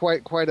was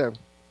quite a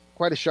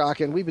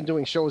shock, and we've been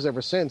doing shows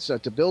ever since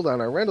to build on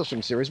our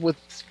Rendlesham series with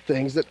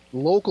things that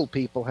local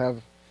people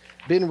have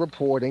been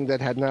reporting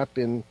that had not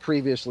been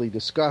previously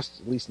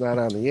discussed, at least not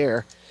on the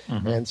air.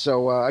 Mm-hmm. And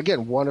so,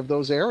 again, one of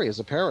those areas,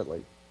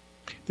 apparently.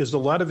 There's a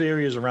lot of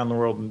areas around the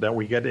world that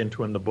we get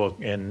into in the book,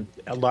 and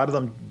a lot of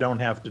them don't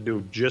have to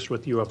do just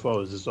with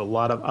UFOs. There's a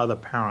lot of other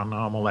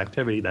paranormal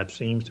activity that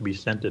seems to be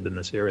centered in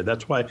this area.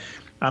 That's why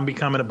I'm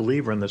becoming a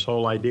believer in this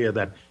whole idea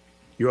that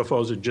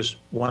UFOs are just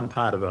one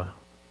part of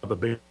a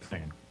big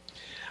thing.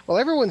 Well,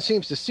 everyone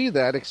seems to see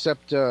that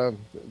except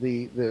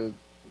the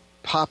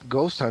pop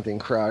ghost hunting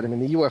crowd. I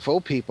mean, the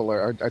UFO people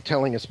are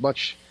telling us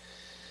much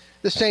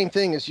the same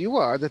thing as you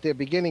are, that they're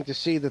beginning to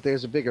see that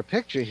there's a bigger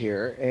picture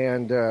here,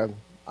 and...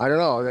 I don't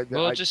know.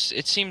 Well,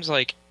 it seems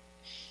like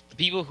the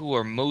people who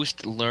are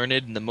most learned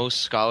and the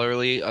most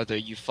scholarly are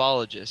the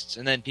ufologists,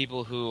 and then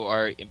people who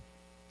are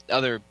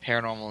other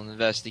paranormal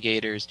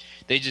investigators,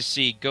 they just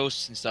see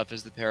ghosts and stuff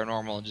as the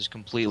paranormal and just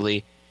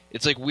completely...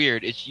 It's like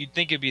weird. You'd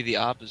think it'd be the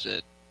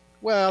opposite.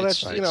 Well,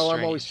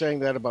 I'm always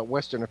saying that about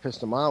Western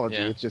epistemology.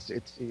 Yeah. It's just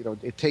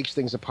it takes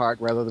things apart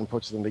rather than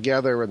puts them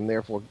together, and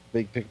therefore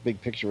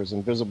big picture is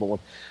invisible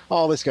and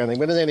all this kind of thing.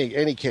 But in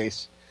any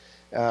case...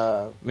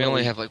 we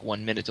only have like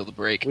 1 minute till the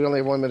break. We only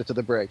have 1 minute to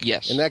the break.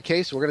 Yes. In that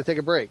case, we're going to take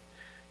a break.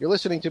 You're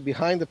listening to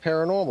Behind the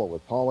Paranormal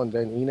with Paul and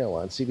Ben Eno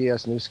on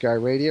CBS New Sky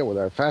Radio with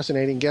our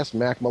fascinating guest,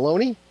 Mac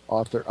Maloney,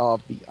 author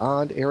of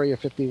Beyond Area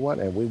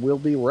 51, and we will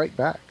be right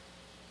back.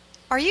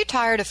 Are you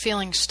tired of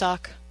feeling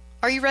stuck?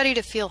 Are you ready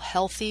to feel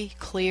healthy,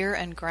 clear,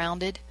 and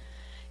grounded?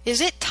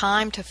 Is it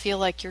time to feel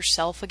like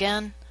yourself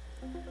again?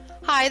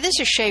 Hi, this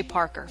is Shay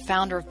Parker,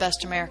 founder of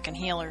Best American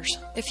Healers.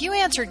 If you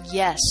answered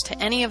yes to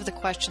any of the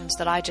questions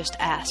that I just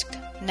asked,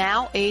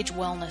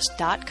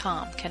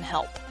 NowAgeWellness.com can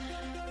help.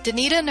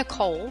 Danita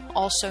Nicole,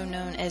 also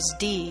known as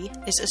Dee,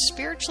 is a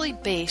spiritually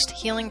based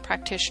healing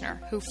practitioner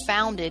who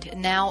founded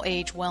Now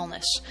Age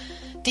Wellness.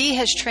 Dee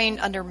has trained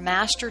under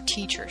master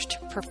teachers to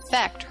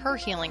perfect her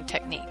healing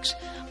techniques.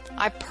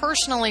 I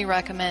personally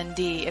recommend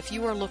Dee if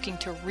you are looking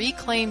to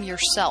reclaim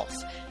yourself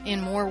in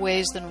more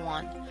ways than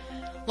one.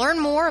 Learn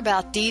more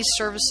about Dee's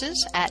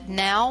services at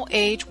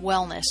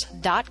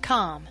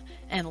NowAgeWellness.com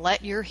and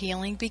let your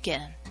healing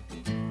begin.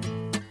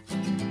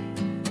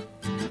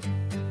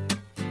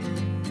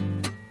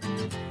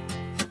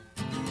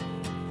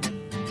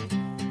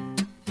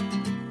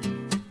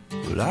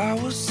 Well, I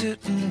was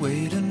sitting,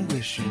 waiting,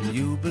 wishing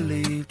you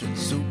believed in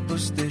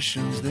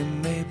superstitions.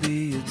 Then maybe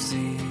you'd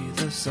see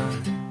the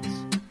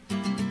signs.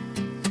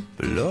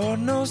 But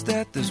Lord knows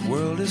that this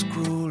world is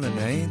cruel, and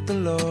I ain't the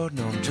Lord,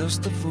 no, I'm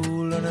just a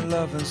fool. And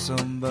loving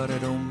somebody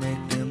don't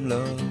make them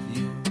love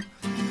you.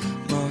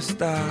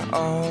 Must I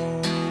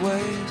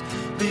always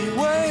be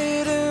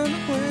waiting,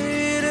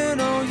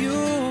 waiting on you?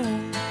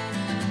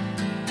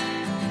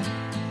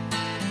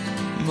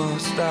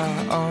 Must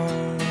I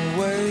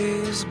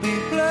always be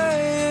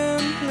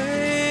playing,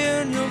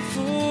 playing your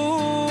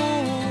fool?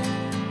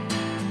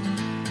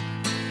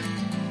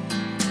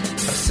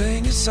 I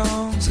sang your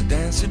songs, I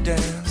danced your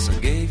dance, I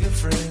gave your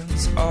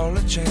friends all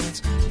a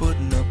chance.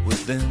 Putting up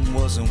with them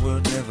wasn't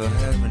worth never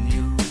having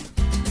you.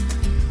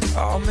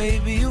 Oh,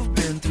 maybe you've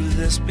been through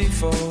this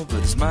before,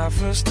 but it's my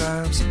first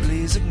time, so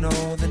please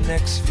ignore the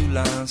next few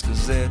lines,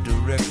 'cause they're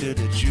directed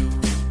at you.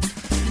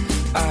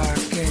 I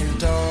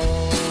can't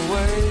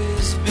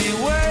always be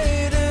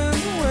waiting,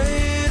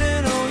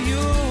 waiting on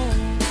you.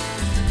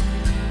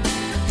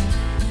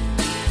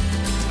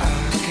 I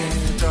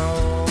can't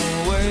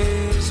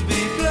always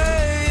be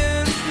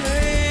playing,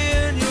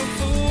 playing your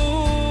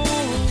fool.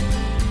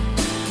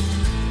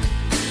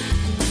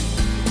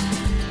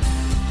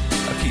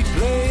 I keep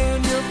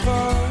playing your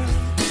part,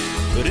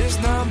 but it's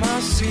not my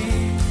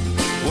scene.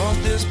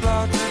 Want this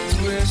plot to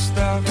twist,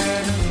 I've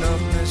had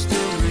enough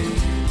mystery.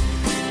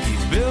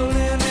 Keep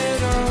building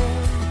it up,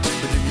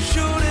 but then you're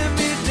shooting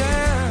me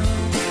down.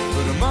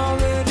 But I'm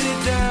already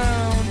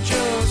down,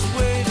 just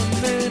wait a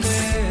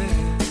minute.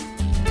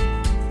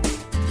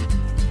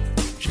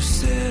 Just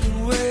sit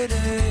and wait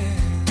it.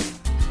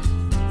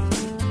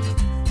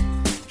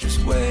 Just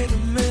wait a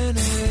minute.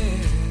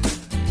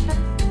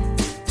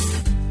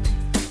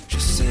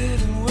 Just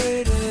sit and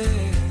wait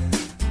it.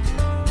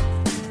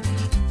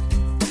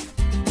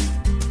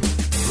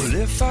 Well,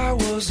 if I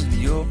was in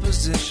your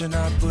position,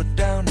 I'd put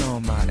down all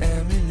my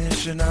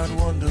ammunition. I'd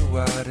wonder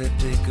why it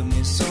taken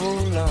me so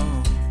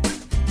long.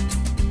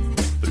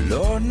 But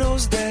Lord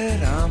knows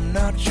that I'm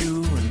not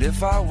you, and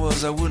if I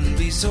was, I wouldn't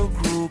be so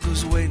cruel,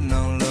 'cause waiting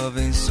on love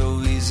ain't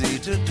so easy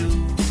to do.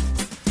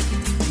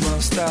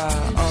 Must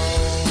I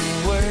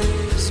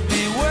always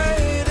be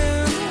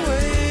waiting,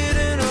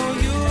 waiting on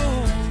you?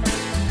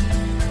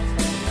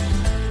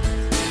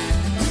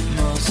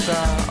 Must I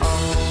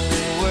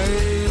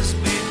always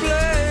be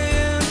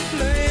playing,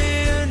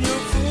 playing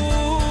your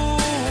fool?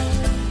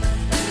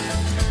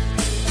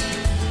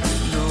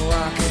 No, I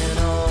can't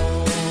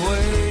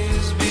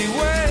always be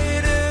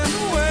waiting,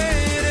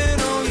 waiting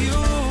on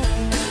you.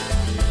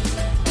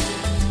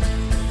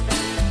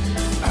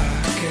 I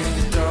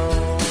can't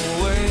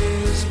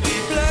always be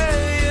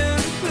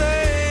playing,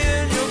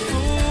 playing your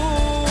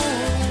fool.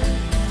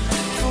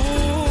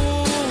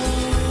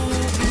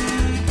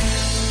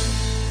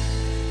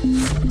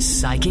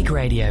 Psychic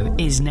Radio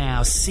is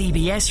now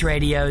CBS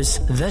Radio's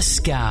The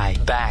Sky.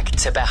 Back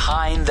to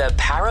Behind the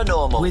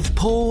Paranormal With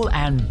Paul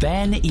and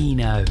Ben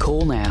Eno.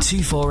 Call now.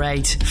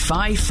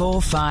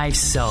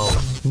 248-545-SOUL.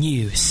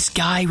 New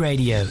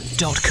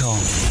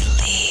skyradio.com.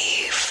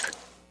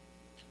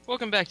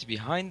 Welcome back to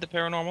Behind the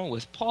Paranormal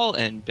with Paul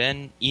and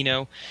Ben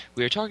Eno.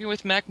 We are talking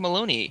with Mac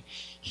Maloney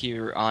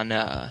here on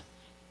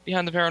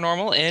Behind the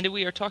Paranormal, and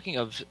we are talking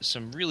of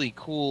some really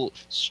cool,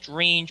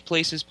 strange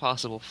places,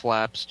 possible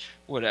flaps,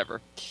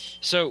 whatever.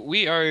 So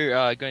we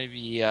are going to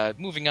be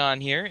moving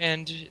on here,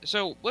 and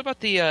so what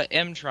about the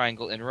M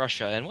Triangle in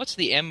Russia, and what's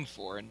the M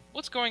for, and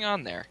what's going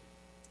on there?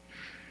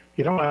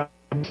 You know, I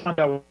haven't found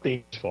out what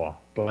the is for,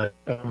 but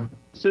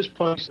it's this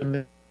place in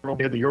the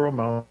near the Ural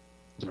Mountains,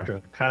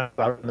 kind of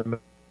out in the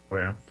middle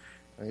where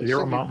the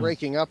Ural Mountains.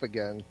 Breaking up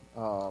again,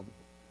 but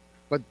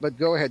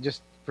go ahead,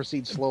 just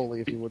proceed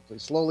slowly if you would,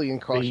 please, slowly and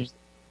cautiously.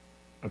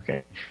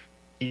 Okay,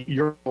 the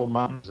Ural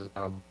Mountains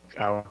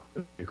are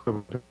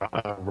equivalent to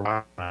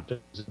rock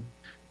mountains.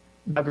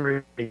 Not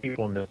very many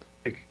people in the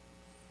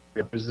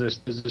there's this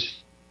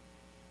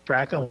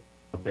track up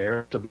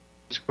there to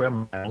square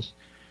miles.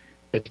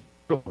 It's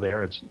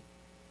there. It's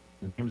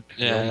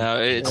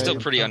it's still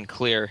pretty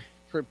unclear.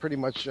 Pretty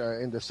much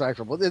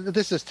indecipherable.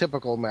 This is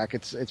typical, Mac.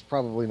 It's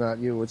probably not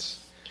you. It's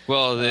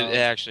well,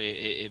 actually,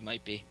 it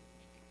might be.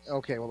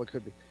 Okay, well, it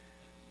could be.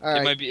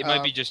 It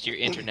might be just your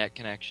internet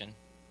connection.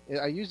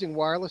 Are you using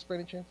wireless by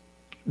any chance?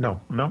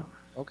 No.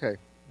 Okay.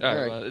 All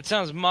right. Well, it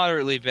sounds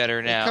moderately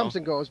better now. It comes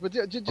and goes, but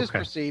just Okay.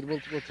 proceed. We'll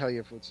tell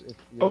you if it's...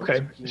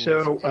 Okay,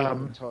 so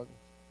talk.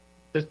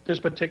 this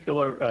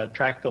particular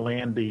tract of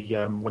land,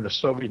 when the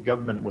Soviet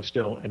government was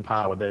still in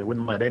power, they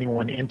wouldn't let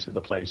anyone into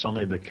the place,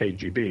 only the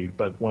KGB.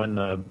 But when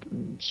the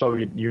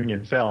Soviet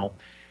Union fell,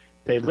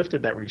 they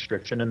lifted that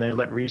restriction and they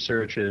let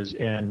researchers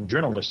and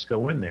journalists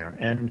go in there.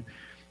 And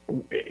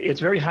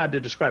it's very hard to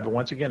describe, but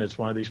once again, it's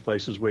one of these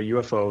places where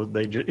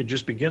it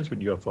just begins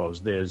with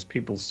UFOs. There's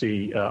people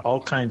see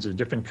all kinds of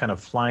different kind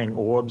of flying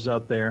orbs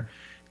out there.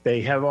 They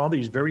have all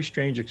these very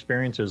strange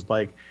experiences,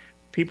 like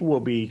people will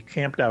be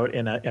camped out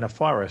in a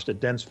forest, a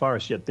dense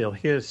forest, yet they'll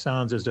hear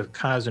sounds as if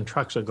cars and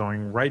trucks are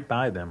going right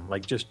by them,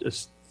 like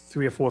just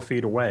 3 or 4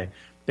 feet away.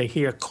 They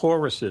hear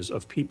choruses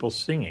of people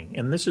singing,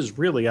 and this is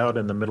really out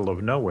in the middle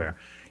of nowhere.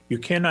 You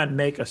cannot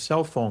make a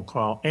cell phone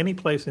call any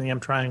place in the M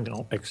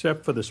Triangle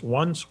except for this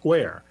one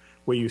square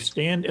where you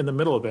stand in the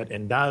middle of it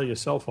and dial your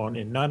cell phone,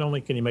 and not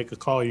only can you make a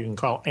call, you can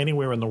call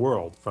anywhere in the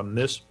world from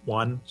this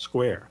one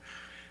square.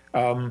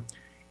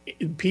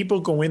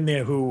 People go in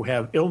there who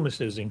have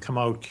illnesses and come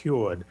out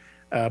cured.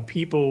 We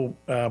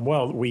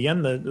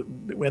end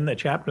the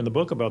chapter in the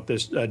book about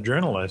this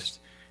journalist.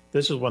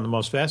 This is one of the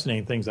most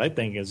fascinating things I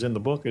think is in the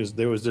book. Is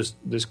there was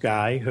this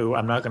guy who,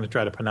 I'm not going to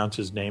try to pronounce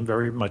his name,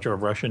 very much a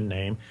Russian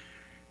name,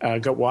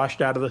 got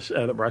washed out of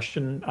the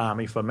Russian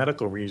army for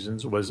medical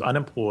reasons, was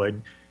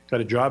unemployed,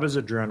 got a job as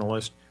a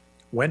journalist,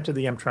 went to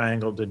the M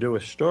Triangle to do a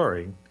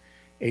story.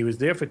 He was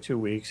there for 2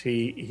 weeks.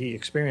 He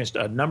experienced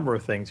a number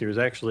of things. He was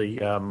actually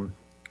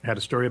had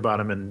a story about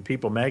him in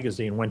People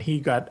magazine. When he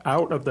got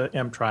out of the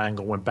M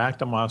Triangle, went back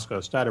to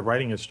Moscow, started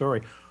writing his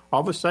story,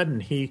 all of a sudden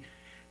he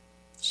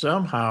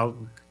somehow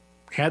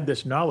had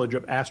this knowledge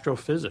of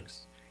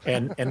astrophysics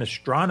and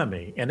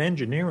astronomy and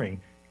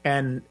engineering,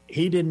 and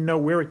he didn't know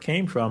where it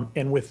came from.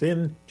 And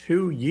within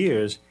 2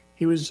 years,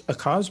 he was a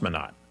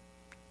cosmonaut.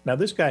 Now,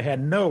 this guy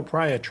had no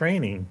prior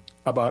training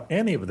about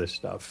any of this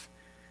stuff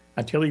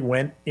until he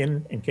went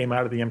in and came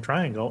out of the M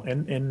Triangle,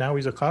 and now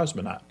he's a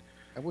cosmonaut.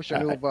 I wish I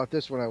knew about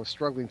this when I was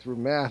struggling through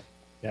math.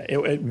 Yeah,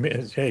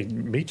 hey,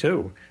 me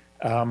too.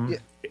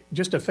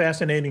 Just a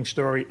fascinating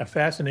story, a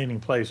fascinating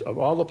place. Of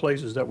all the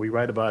places that we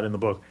write about in the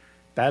book,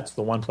 that's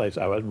the one place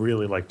I would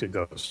really like to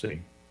go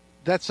see.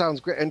 That sounds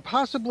great. And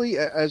possibly,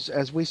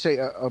 as we say,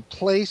 a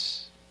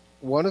place,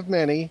 one of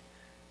many,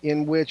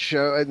 in which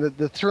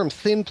the term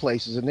thin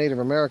place is a Native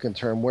American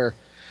term, where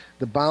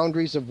the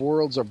boundaries of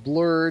worlds are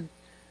blurred.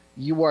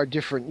 You are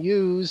different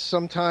yous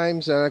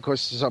sometimes, and of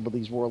course some of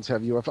these worlds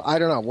have UFO. I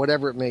don't know,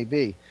 whatever it may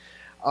be.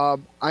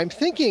 I'm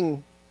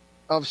thinking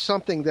of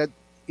something that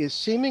is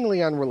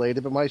seemingly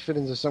unrelated, but might fit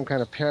into some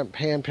kind of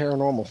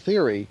paranormal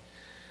theory.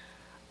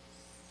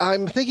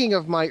 I'm thinking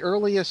of my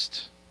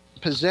earliest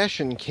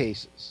possession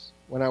cases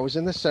when I was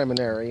in the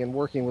seminary and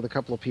working with a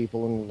couple of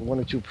people and 1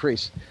 or 2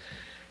 priests.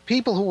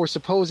 People who were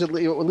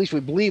supposedly, or at least we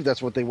believe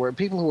that's what they were,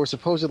 people who were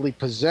supposedly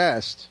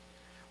possessed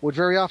would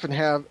very often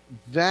have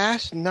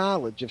vast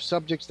knowledge of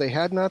subjects they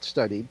had not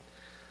studied,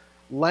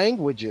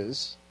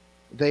 languages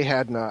they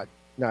had not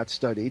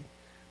studied.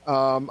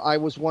 I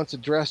was once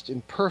addressed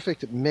in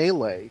perfect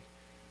Malay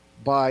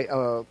by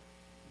a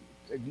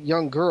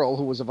young girl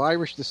who was of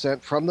Irish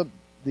descent from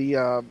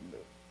the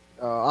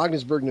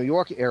Ogdensburg, New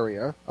York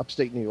area,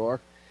 upstate New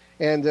York,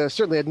 and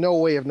certainly had no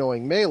way of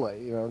knowing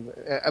Malay.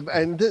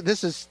 And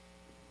this is...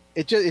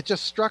 It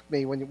just struck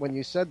me when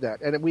you said that,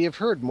 and we have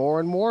heard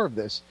more and more of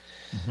this,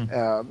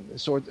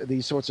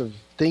 these sorts of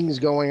things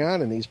going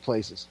on in these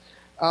places.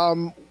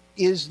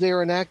 Is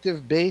there an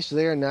active base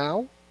there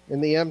now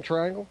in the M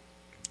Triangle?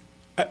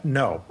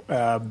 No,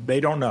 they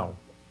don't know.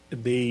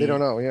 They don't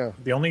know. Yeah,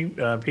 the only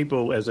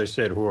people, as I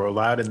said, who were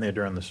allowed in there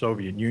during the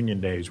Soviet Union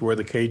days were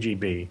the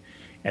KGB,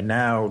 and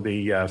now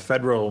the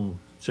Federal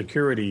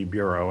Security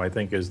Bureau, I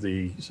think, is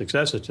the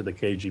successor to the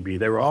KGB.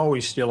 They were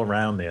always still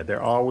around there.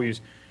 They're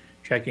always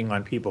checking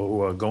on people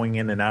who are going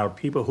in and out,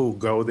 people who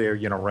go there,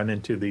 run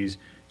into these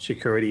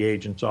security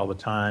agents all the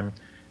time.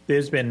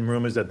 There's been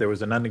rumors that there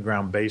was an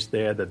underground base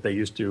there, that they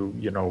used to,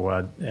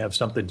 have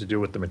something to do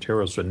with the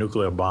materials for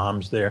nuclear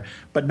bombs there.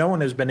 But no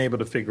one has been able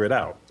to figure it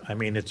out. I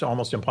mean, it's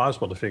almost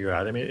impossible to figure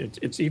out. I mean,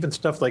 it's even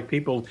stuff like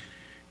people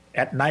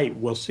at night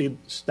will see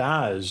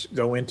stars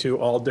go into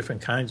all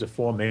different kinds of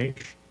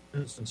formations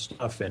and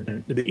stuff.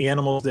 And the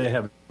animals there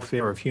have no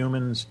fear of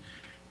humans.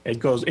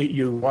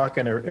 You walk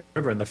in a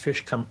river and the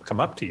fish come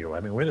up to you. I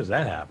mean, where does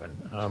that happen?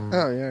 I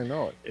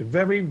know it.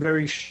 Very,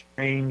 very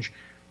strange.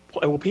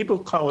 Well, people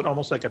call it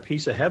almost like a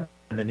piece of heaven,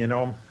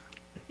 and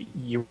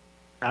you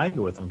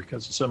argue with them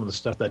because of some of the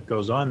stuff that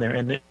goes on there,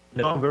 and it's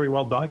all very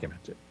well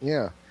documented.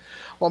 Yeah.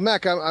 Well,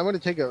 Mac, I'm going to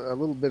take a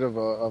little bit of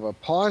a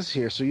pause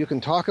here so you can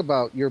talk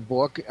about your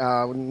book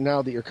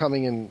now that you're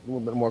coming in a little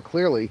bit more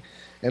clearly,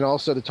 and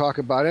also to talk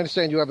about. I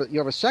understand you have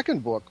a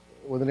second book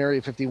with an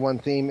Area 51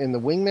 theme in the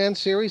Wingman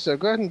series. So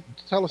go ahead and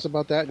tell us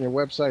about that and your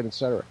website,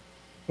 etc.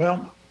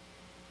 Well,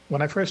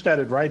 when I first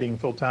started writing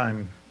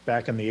full-time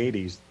back in the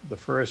 80s. The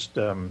first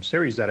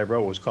series that I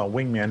wrote was called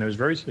Wingman. It was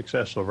very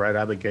successful right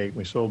out of the gate.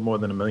 We sold more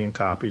than 1 million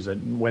copies. It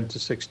went to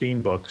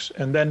 16 books.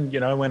 And then,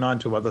 I went on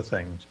to other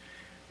things.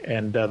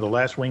 And the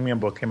last Wingman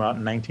book came out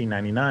in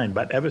 1999.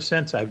 But ever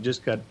since, I've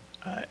just got,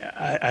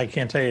 I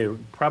can't tell you,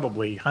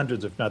 probably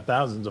hundreds, if not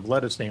thousands, of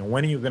letters saying,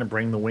 when are you going to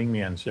bring the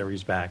Wingman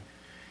series back?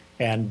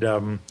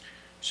 And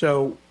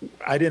so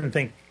I didn't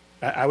think,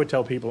 I would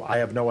tell people I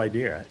have no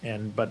idea.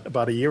 But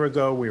about a year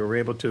ago, we were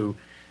able to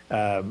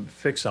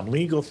fix some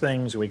legal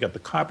things. We got the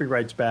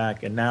copyrights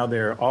back, and now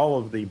all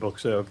of the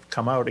books have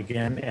come out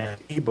again as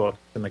ebooks,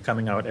 and they're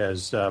coming out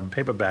as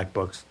paperback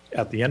books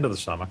at the end of the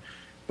summer.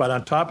 But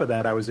on top of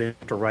that, I was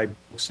able to write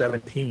book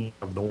 17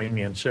 of the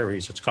Wingman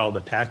series. It's called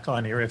Attack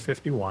on Area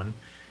 51.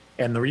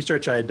 And the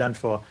research I had done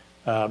for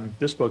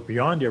this book,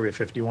 Beyond Area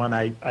 51,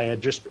 I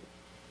had just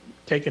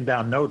taken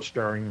down notes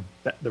during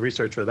the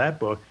research for that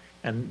book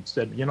and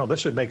said,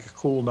 this would make a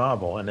cool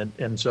novel.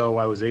 And so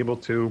I was able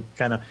to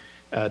kind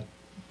of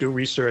do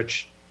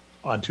research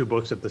on 2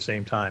 books at the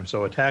same time.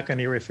 So Attack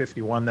on Area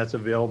 51, that's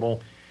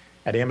available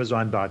at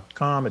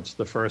Amazon.com. It's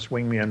the first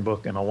Wingman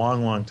book in a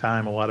long, long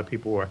time. A lot of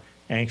people were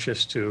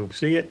anxious to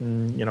see it,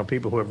 and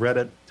people who have read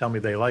it tell me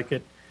they like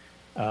it.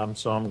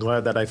 So I'm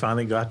glad that I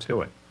finally got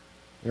to it.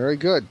 Very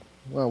good.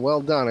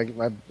 Well done.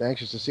 I'm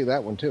anxious to see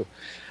that one too.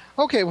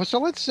 Okay, well, so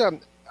let's.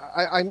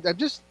 I'm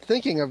just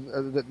thinking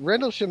of that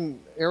Rendlesham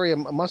area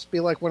must be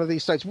like one of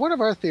these sites. One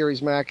of our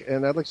theories, Mac,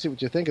 and I'd like to see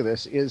what you think of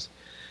this, is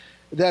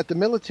that the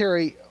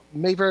military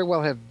may very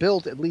well have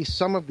built at least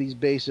some of these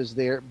bases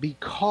there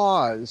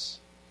because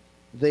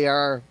they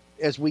are,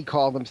 as we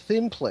call them,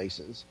 thin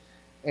places,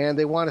 and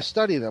they want to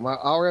study them.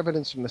 Our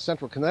evidence from the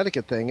Central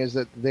Connecticut thing is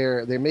that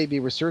there may be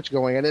research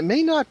going on. It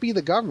may not be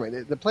the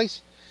government. The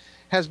place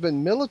has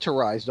been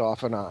militarized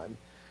off and on,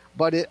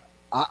 but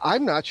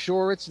I'm not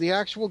sure it's the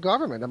actual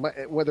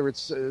government, whether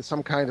it's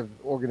some kind of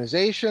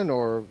organization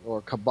or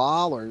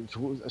cabal or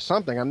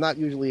something. I'm not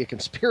usually a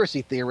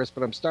conspiracy theorist,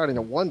 but I'm starting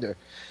to wonder.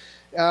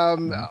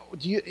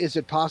 Is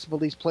it possible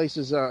these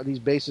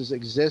bases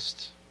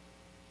exist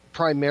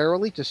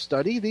primarily to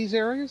study these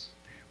areas?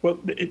 Well,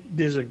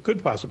 there's a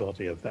good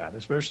possibility of that,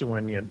 especially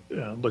when you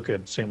look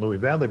at St. Louis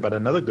Valley. But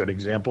another good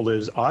example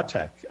is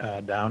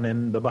AUTEC down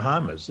in the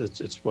Bahamas.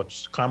 It's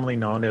what's commonly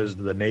known as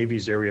the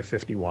Navy's Area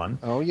 51.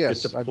 Oh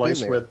yes, it's a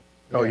place where.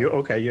 Oh, you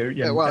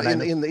okay? Well,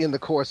 in the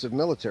course of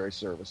military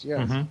service,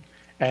 yes. Mm-hmm.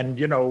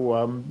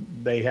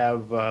 And they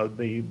have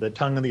the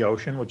tongue of the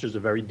ocean, which is a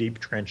very deep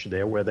trench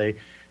there, where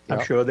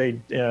I'm sure they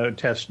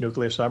test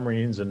nuclear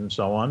submarines and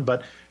so on.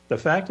 But the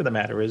fact of the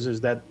matter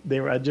is that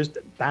there are just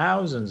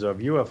thousands of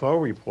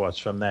UFO reports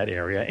from that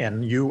area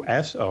and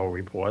USO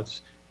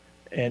reports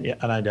and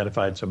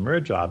unidentified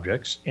submerged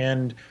objects.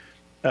 And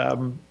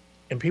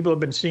people have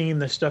been seeing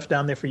this stuff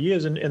down there for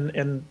years.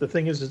 And the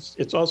thing is,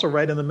 it's also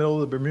right in the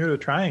middle of the Bermuda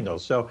Triangle.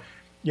 So,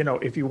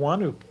 if you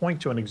want to point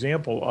to an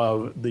example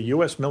of the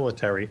U.S.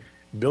 military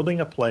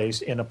building a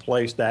place in a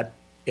place that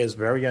is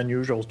very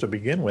unusual to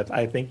begin with,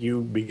 I think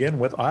you begin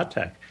with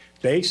AUTEC.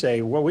 They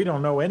say, well, we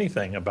don't know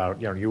anything about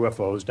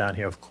UFOs down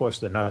here. Of course,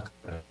 they're not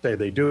going to say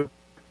they do,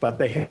 but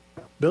they have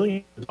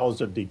billions of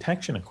dollars of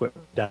detection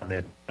equipment down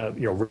there.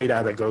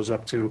 Radar that goes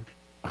up to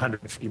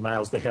 150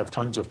 miles. They have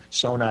tons of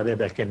sonar there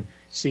that can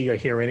see or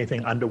hear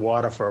anything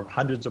underwater for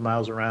hundreds of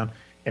miles around.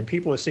 And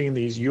people are seeing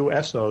these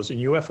USOs and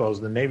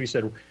UFOs. The Navy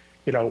said,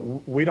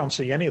 we don't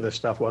see any of this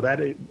stuff. Well,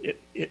 that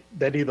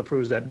either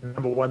proves that,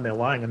 number one, they're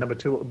lying, and number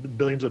two,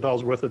 billions of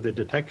dollars worth of the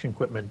detection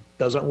equipment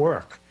doesn't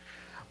work.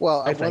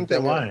 Well, I think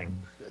they're lying.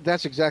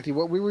 That's exactly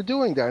what we were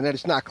doing down there.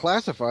 It's not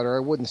classified, or I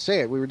wouldn't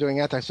say it. We were doing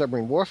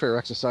anti-submarine warfare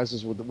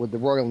exercises with the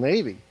Royal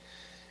Navy.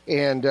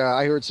 And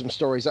I heard some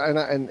stories.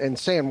 And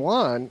San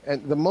Juan,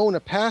 and the Mona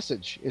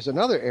Passage is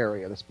another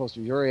area that's supposed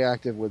to be very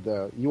active with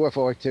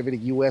UFO activity,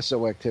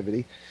 USO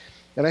activity.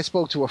 And I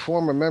spoke to a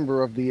former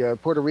member of the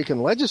Puerto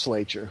Rican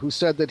legislature who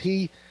said that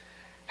he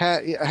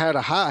has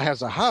a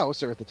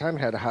house, or at the time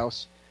had a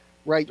house,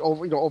 right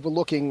over,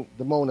 overlooking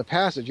the Mona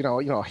Passage.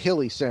 How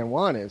hilly San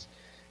Juan is.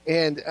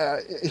 And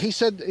he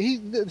said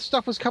the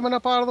stuff was coming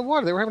up out of the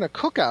water. They were having a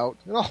cookout,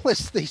 and all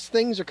these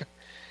things are.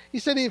 He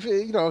said if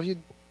you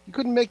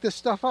couldn't make this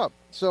stuff up.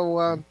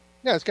 So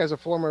this guy's a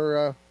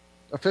former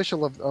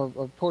official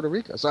of Puerto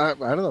Rico. So I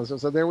don't know.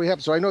 So there we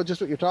have. So I know just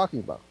what you're talking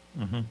about.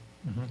 Mm-hmm.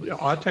 Mm-hmm.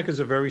 AUTEC is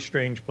a very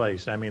strange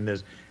place. I mean,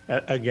 there's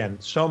again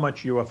so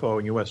much UFO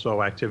and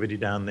USO activity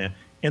down there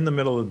in the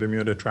middle of the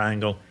Bermuda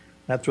Triangle.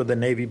 That's where the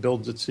Navy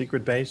builds its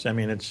secret base. I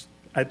mean,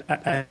 I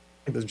think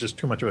there's just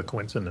too much of a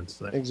coincidence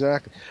there.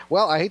 Exactly.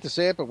 Well, I hate to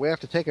say it, but we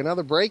have to take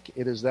another break.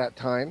 It is that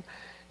time.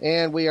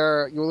 And you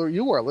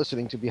are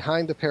listening to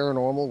Behind the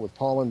Paranormal with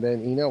Paul and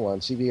Ben Eno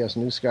on CBS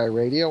New Sky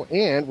Radio.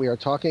 And we are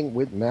talking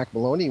with Mac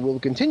Maloney. We'll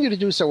continue to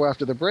do so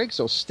after the break,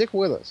 so stick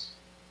with us.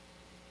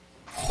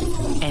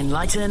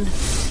 Enlighten,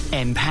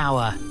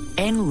 empower,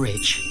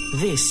 enrich.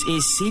 This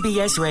is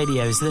CBS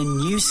Radio's The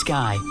New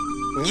Sky.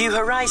 New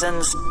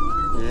horizons,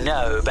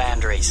 no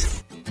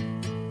boundaries.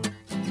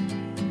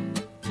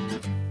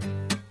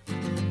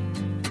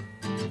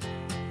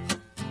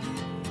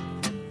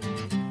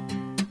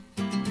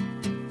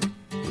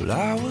 Well,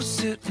 I was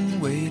sitting,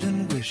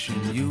 waiting, wishing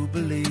you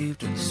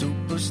believed in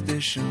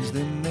superstitions.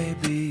 Then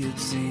maybe you'd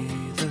see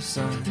the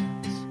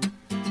signs.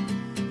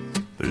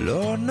 But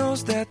Lord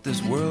knows that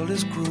this world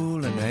is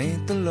cruel, and I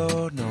ain't the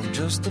Lord, no, I'm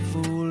just a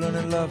fool.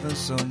 And loving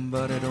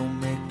somebody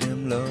don't make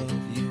them love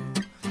you.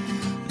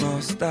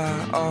 Must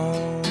I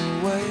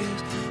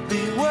always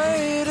be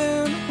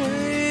waiting,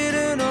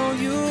 waiting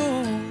on you?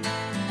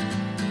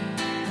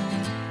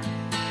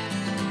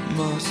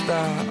 Must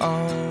I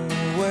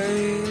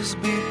always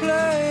be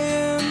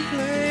playing,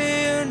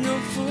 playing your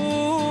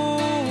fool?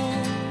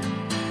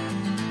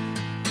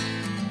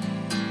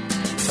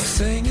 I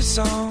sang your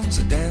songs,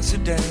 I danced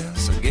your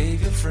dance, I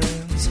gave your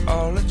friends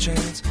all a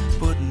chance.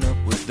 Putting up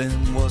with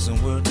them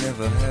wasn't worth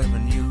never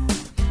having you.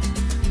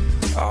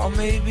 Oh,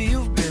 maybe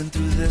you've been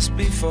through this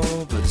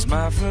before, but it's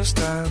my first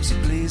time, so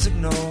please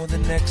ignore the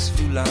next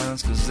few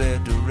lines, 'cause they're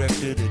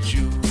directed at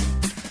you.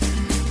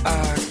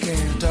 I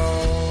can't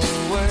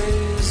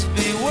always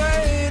be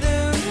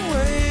waiting,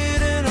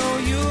 waiting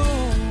on you.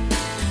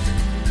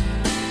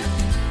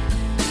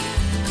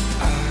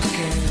 I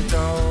can't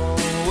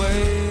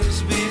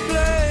always be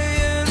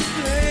playing,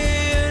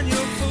 playing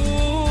your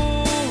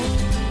fool.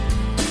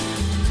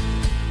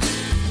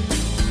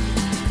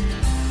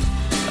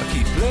 I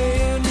keep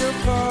playing your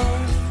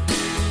part,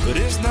 but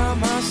it's not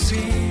my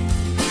scene.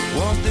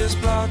 Want this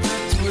plot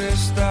to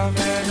twist, I've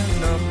had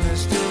enough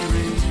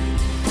mystery.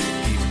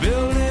 Keep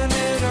building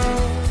it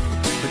up,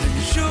 but then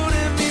you're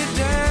shooting me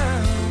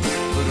down.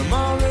 But I'm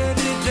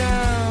already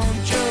down,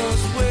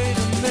 just wait a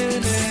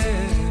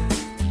minute.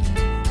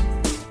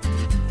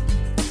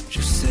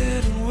 Just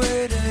sit and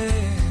wait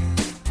it.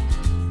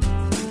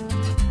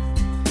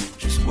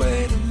 Just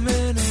wait a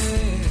minute.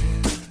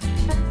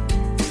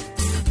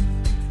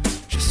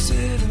 Just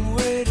sit and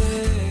wait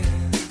it.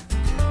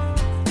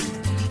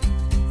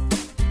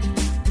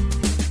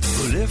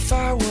 Well, if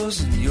I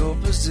was in your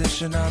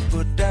position, I'd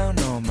put down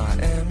all my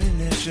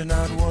ammunition.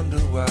 I'd wonder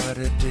why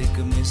it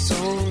taken me so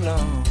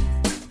long.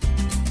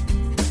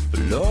 But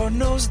Lord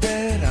knows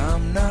that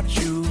I'm not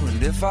you,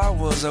 and if I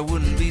was, I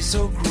wouldn't be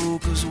so cruel,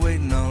 'cause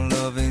waiting on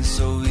love ain't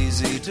so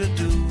easy to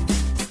do.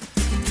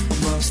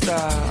 Must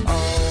I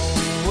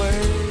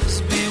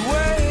always be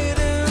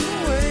waiting,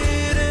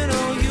 waiting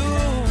on you?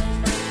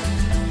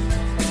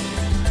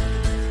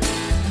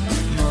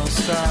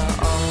 Must I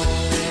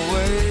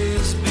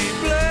always be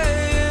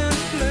playing,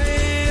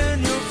 playing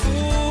your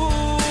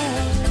fool?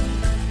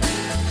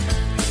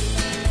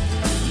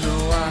 No,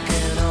 I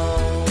can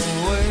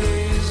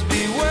always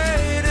be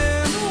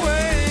waiting,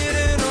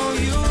 waiting on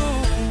you.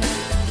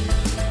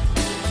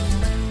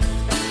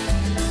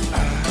 I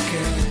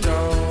can't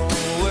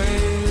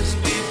always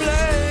be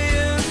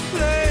playing,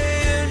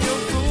 playing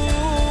your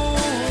fool.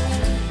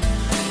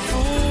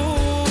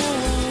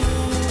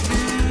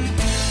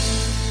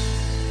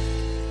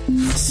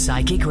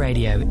 Psychic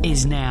Radio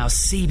is now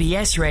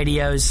CBS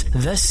Radio's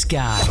The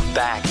Sky.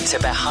 Back to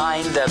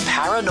Behind the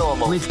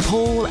Paranormal With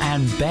Paul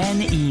and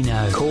Ben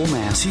Eno. Call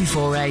now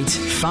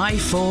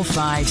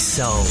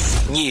 248-545-SOUL.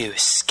 New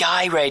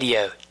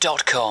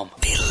skyradio.com.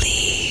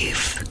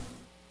 Believe.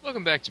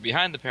 Welcome back to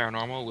Behind the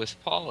Paranormal with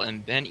Paul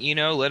and Ben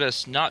Eno. Let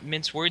us not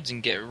mince words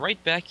and get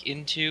right back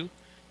into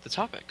the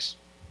topics.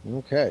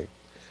 Okay.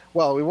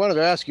 Well, we wanted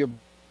to ask you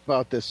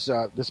about this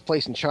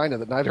place in China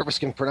that neither of us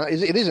can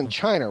pronounce. It is in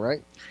China,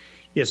 right?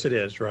 Yes, it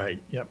is,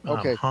 right. Yep.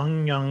 Okay.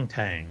 Hong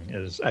Tang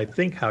is, I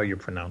think, how you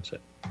pronounce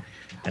it.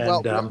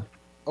 And,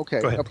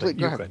 okay. Go ahead. Please,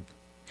 go ahead.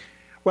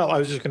 Well, I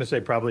was just going to say,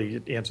 probably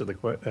to answer the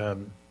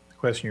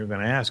question you're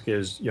going to ask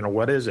is,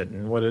 what is it?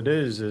 And what it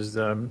is it's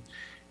a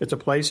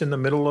place in the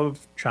middle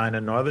of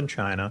China, northern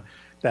China,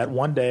 that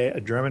one day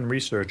a German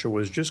researcher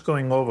was just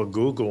going over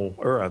Google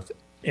Earth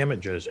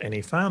images, and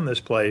he found this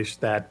place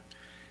that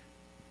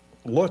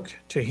looked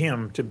to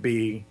him to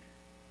be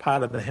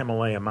part of the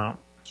Himalaya Mountains.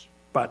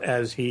 But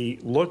as he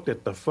looked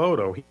at the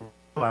photo, he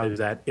realized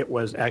that it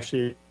was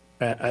actually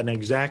an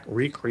exact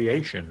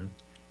recreation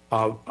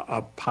of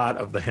a part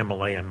of the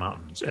Himalayan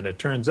mountains. And it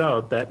turns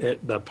out that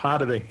the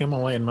part of the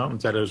Himalayan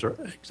mountains that is an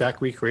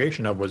exact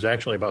recreation of was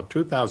actually about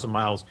 2,000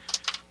 miles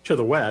to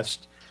the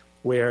west,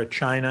 where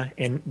China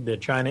and the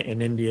China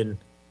and Indian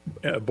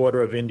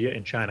border of India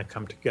and China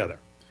come together.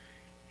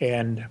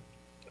 And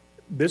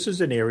this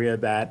is an area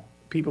that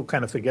people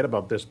kind of forget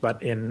about this,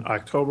 but in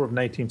October of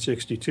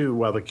 1962,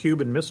 while the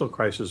Cuban Missile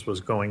Crisis was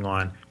going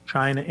on,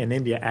 China and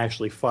India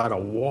actually fought a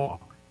war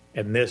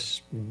in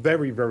this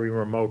very, very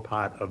remote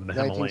part of the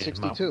Himalayan mountains.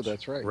 1962,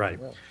 that's right. Right.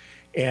 Yeah.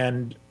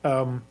 And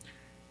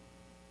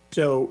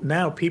so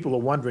now people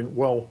are wondering,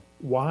 well,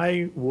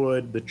 why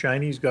would the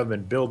Chinese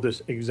government build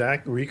this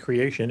exact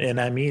recreation? And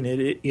I mean,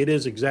 it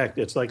is exact.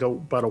 It's like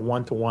about a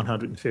 1 to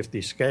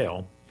 150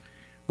 scale.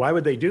 Why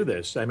would they do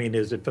this? I mean,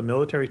 is it for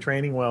military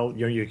training? Well,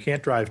 you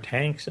can't drive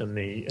tanks in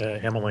the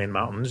Himalayan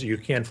mountains. You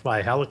can't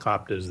fly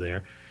helicopters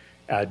there.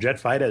 Jet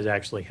fighters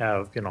actually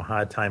have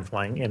hard time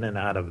flying in and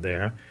out of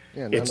there.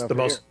 Yeah, it's the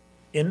most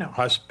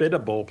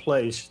inhospitable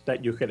place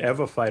that you could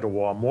ever fight a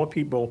war.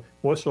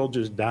 More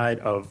soldiers died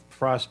of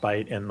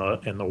frostbite in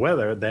the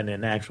weather than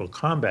in actual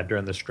combat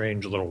during the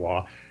strange little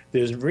war.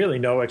 There's really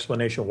no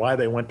explanation why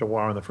they went to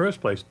war in the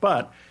first place.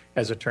 But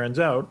as it turns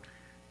out,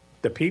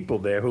 the people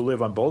there who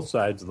live on both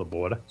sides of the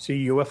border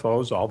see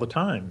UFOs all the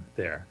time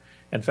there.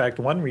 In fact,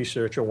 one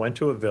researcher went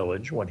to a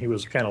village when he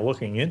was kind of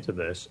looking into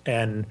this,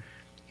 and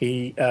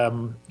he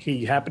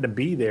happened to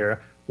be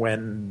there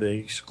when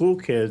the school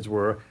kids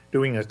were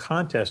doing a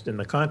contest, and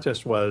the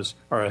contest was,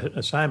 or an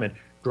assignment,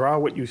 draw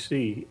what you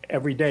see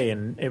every day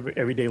in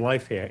everyday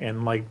life here.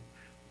 And like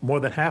more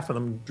than half of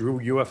them drew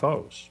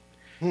UFOs.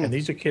 And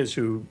these are kids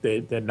who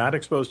they're not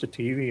exposed to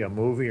TV or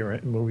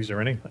movies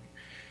or anything.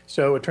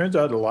 So it turns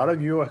out a lot of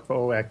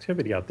UFO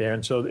activity out there,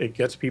 and so it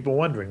gets people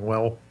wondering,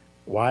 well,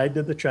 why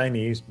did the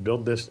Chinese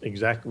build this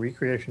exact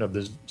recreation of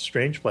this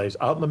strange place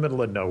out in the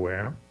middle of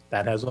nowhere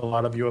that has a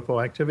lot of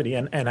UFO activity?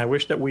 And I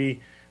wish that we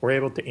were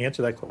able to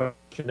answer that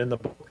question in the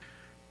book,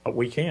 but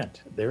we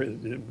can't.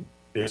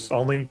 There's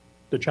only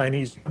the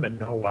Chinese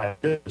government know why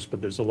it is,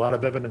 but there's a lot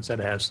of evidence that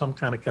it has some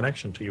kind of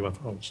connection to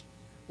UFOs.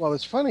 Well,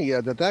 it's funny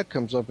that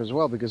comes up as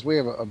well, because we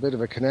have a bit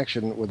of a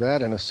connection with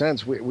that in a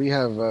sense. We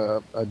have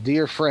a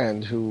dear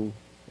friend who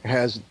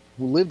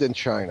lived in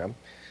China,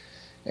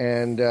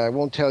 and I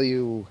won't tell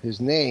you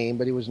his name,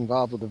 but he was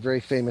involved with a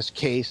very famous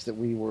case that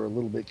we were a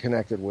little bit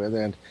connected with,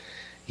 and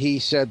he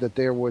said that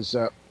there was,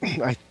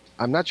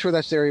 I'm not sure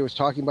that's the area he was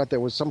talking about, there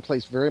was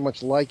someplace very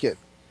much like it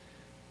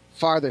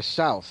farther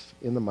south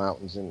in the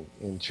mountains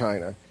in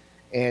China.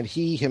 And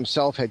he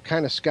himself had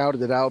kind of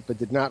scouted it out, but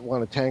did not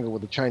want to tangle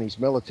with the Chinese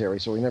military,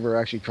 so he never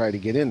actually tried to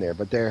get in there.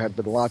 But there had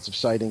been lots of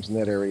sightings in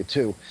that area,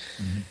 too.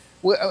 Mm-hmm.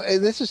 Well,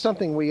 and this is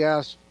something we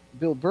asked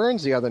Bill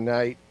Burns the other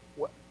night.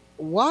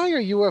 Why are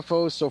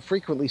UFOs so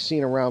frequently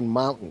seen around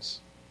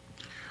mountains?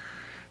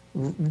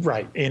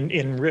 Right,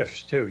 in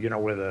rifts, too,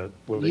 where the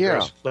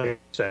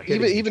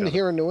even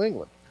here in New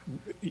England.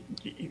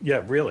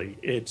 Yeah, really.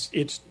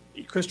 It's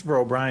Christopher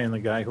O'Brien, the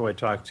guy who I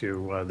talked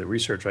to, the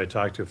researcher I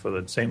talked to for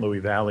the St. Louis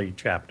Valley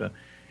chapter.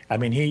 I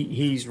mean,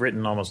 he's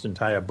written almost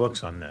entire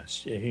books on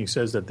this. He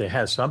says that there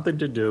has something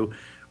to do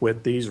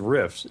with these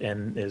rifts,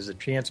 and there's a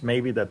chance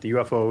maybe that the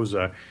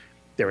UFOs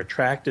they're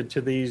attracted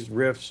to these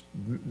rifts.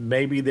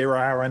 Maybe there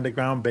are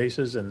underground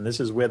bases, and this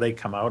is where they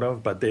come out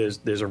of. But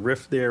there's a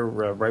rift there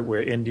right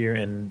where India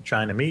and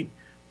China meet.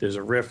 There's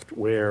a rift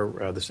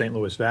where the St.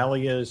 Louis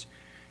Valley is.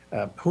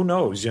 Who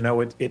knows?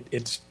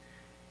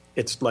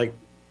 It's like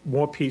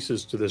more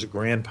pieces to this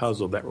grand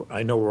puzzle that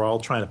I know we're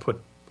all trying to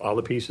put all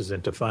the pieces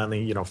in to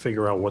finally,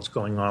 figure out what's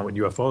going on with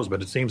UFOs.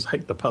 But it seems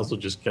like the puzzle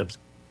just keeps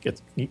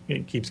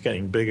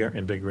getting bigger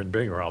and bigger and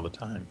bigger all the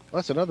time. Well,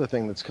 that's another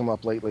thing that's come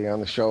up lately on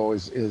the show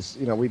is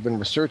we've been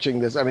researching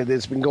this. I mean,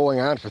 it's been going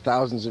on for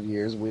thousands of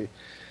years. We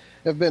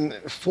have been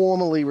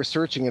formally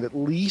researching it at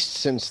least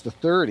since the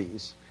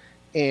 30s.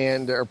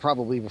 Or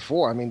probably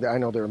before. I mean, I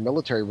know there are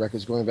military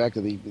records going back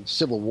to the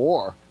Civil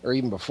War, or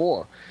even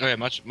before. Oh yeah,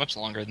 much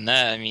longer than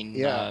that. I mean,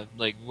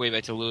 like way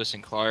back to Lewis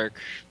and Clark,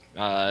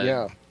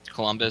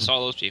 Columbus,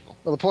 all those people.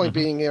 Well, the point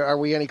being, are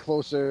we any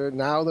closer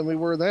now than we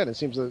were then? It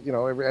seems that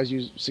as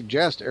you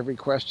suggest, every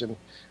question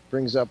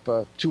brings up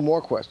two more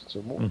questions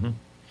or more. Mm-hmm.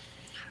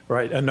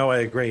 Right. No,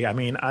 I agree. I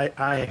mean,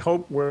 I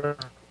hope we're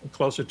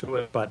closer to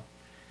it, but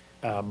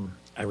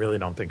I really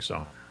don't think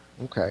so.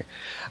 Okay.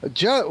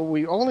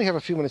 We only have a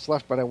few minutes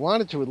left, but I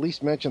wanted to at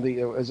least mention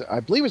I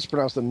believe it's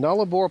pronounced the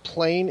Nullarbor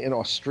Plain in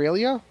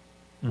Australia,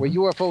 where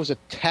UFOs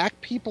attack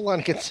people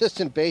on a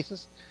consistent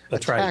basis.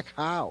 That's attack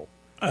right.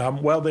 How?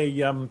 Well, the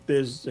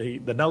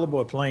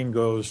Nullarbor Plain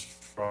goes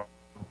from,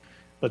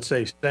 let's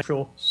say,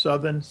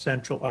 southern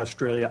central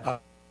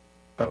Australia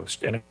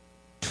coast, and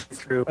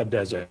through a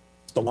desert.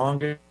 It's the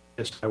longest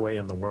highway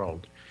in the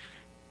world.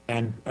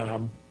 And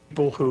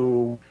people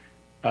who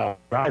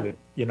drive it,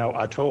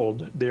 are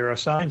told there are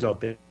signs out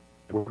there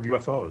with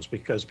UFOs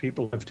because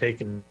people have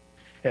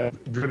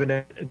driven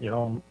it,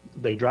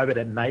 they drive it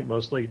at night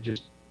mostly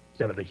just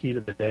out of the heat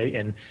of the day,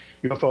 and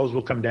UFOs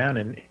will come down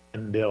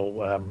and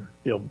they'll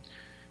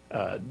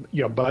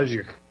buzz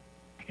your,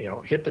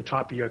 hit the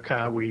top of your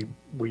car. We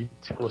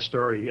tell a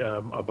story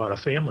about a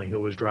family who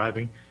was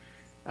driving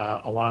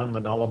along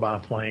the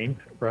Nullarbor Plain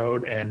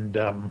Road, and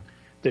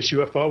this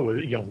UFO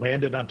was,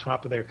 landed on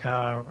top of their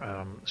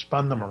car,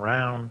 spun them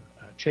around,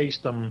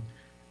 chased them.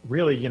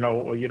 Really, you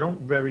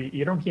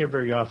don't hear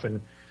very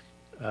often,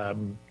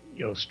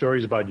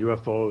 stories about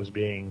UFOs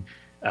being,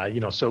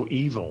 so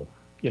evil.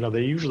 They're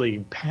usually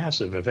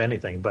passive, if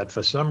anything. But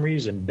for some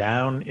reason,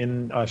 down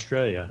in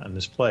Australia, in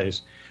this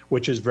place,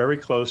 which is very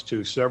close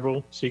to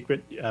several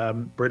secret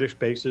British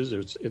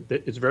bases,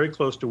 it's very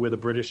close to where the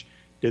British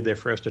did their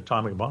first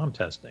atomic bomb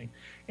testing,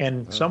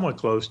 and somewhat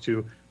close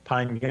to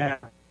Pine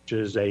Gap, which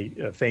is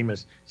a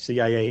famous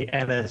CIA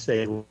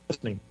NSA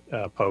listening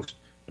post,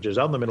 which is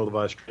out in the middle of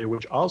Australia,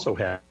 which also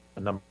had a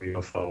number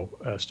of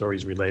UFO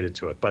stories related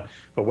to it. But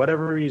for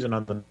whatever reason,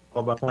 on the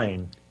Nullarbor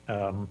Plain,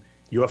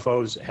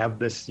 UFOs have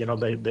this,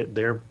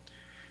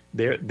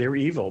 they're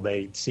evil.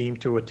 They seem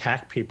to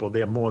attack people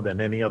there more than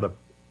any other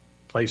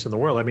place in the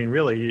world. I mean,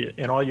 really,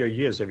 in all your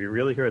years, have you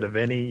really heard of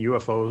any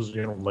UFOs,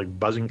 like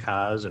buzzing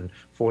cars and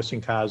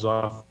forcing cars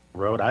off the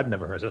road? I've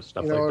never heard of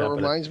stuff like that. It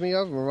reminds me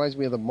of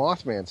the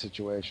Mothman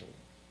situation.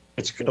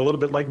 It's a little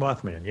bit like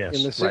Mothman, yes.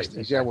 In the 60s, right,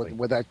 exactly.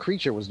 where that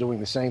creature was doing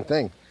the same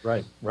thing.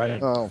 Right.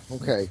 Oh,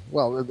 okay.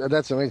 Well,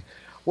 that's amazing.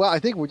 Well, I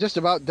think we're just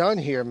about done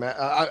here, Mac.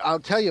 I'll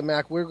tell you,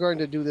 Mac, we're going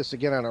to do this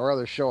again on our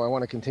other show. I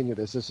want to continue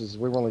this.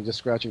 We're only just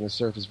scratching the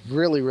surface.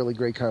 Really, really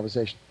great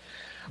conversation.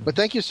 But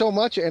thank you so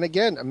much. And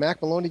again,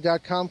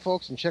 MacMaloney.com,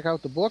 folks, and check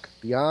out the book,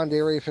 Beyond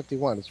Area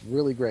 51. It's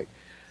really great.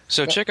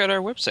 So check out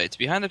our website. It's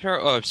Behind the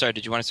Parrot. Oh, I'm sorry.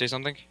 Did you want to say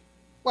something?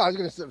 Well, I was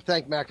going to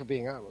thank Mac for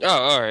being on. Oh,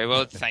 all right.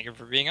 Well, thank you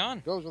for being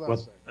on. Goes without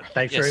saying.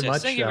 Thanks very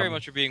much. Thank you very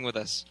much for being with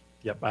us.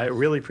 Yep, I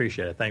really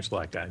appreciate it. Thanks a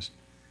lot, guys.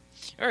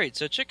 All right,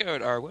 so check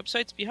out our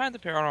websites,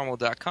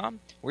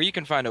 BehindTheParanormal.com, where you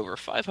can find over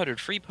 500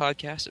 free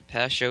podcasts of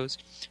past shows.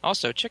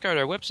 Also, check out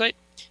our website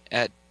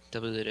at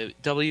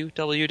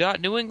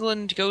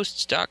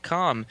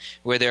www.newenglandghosts.com,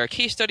 where there are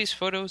case studies,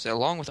 photos,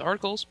 along with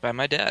articles by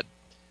my dad.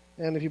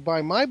 And if you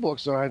buy my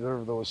books on either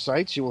of those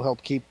sites, you will help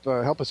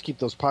us keep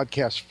those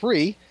podcasts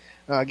free.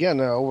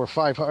 Over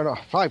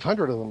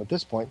 500 of them at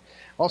this point.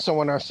 Also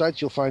on our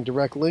sites, you'll find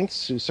direct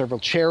links to several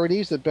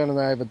charities that Ben and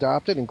I have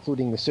adopted,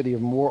 including the city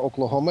of Moore,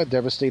 Oklahoma,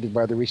 devastated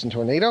by the recent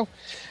tornado,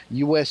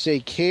 USA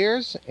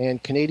Cares,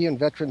 and Canadian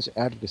Veterans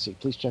Advocacy.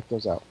 Please check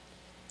those out.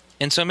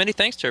 And so many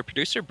thanks to our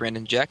producer,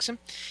 Brendan Jackson.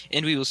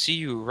 And we will see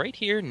you right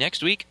here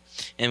next week.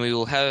 And we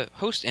will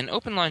host an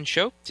open line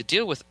show to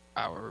deal with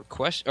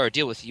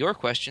your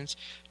questions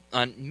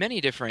on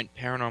many different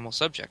paranormal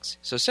subjects.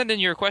 So send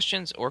in your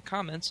questions or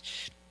comments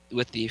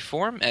with the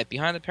form at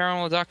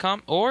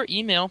BehindTheParanormal.com or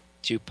email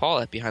to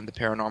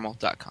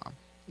Paul@BehindTheParanormal.com.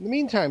 In the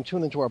meantime,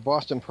 tune into our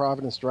Boston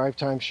Providence Drive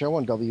Time show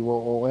on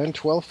WOON,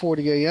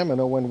 1240 a.m. and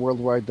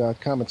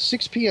ONWorldwide.com at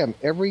 6 p.m.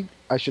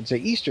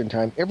 Eastern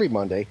Time every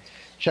Monday.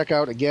 Check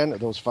out, again,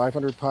 those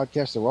 500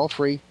 podcasts. They're all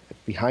free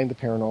at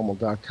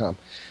BehindTheParanormal.com. And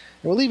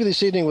we'll leave you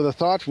this evening with a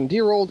thought from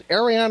dear old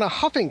Ariana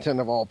Huffington,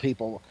 of all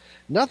people.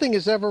 Nothing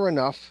is ever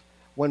enough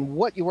when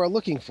what you are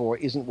looking for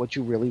isn't what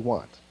you really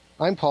want.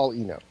 I'm Paul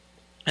Eno.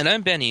 And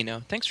I'm Ben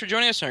Eno. Thanks for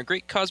joining us on our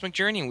great cosmic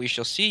journey, and we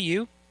shall see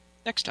you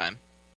next time.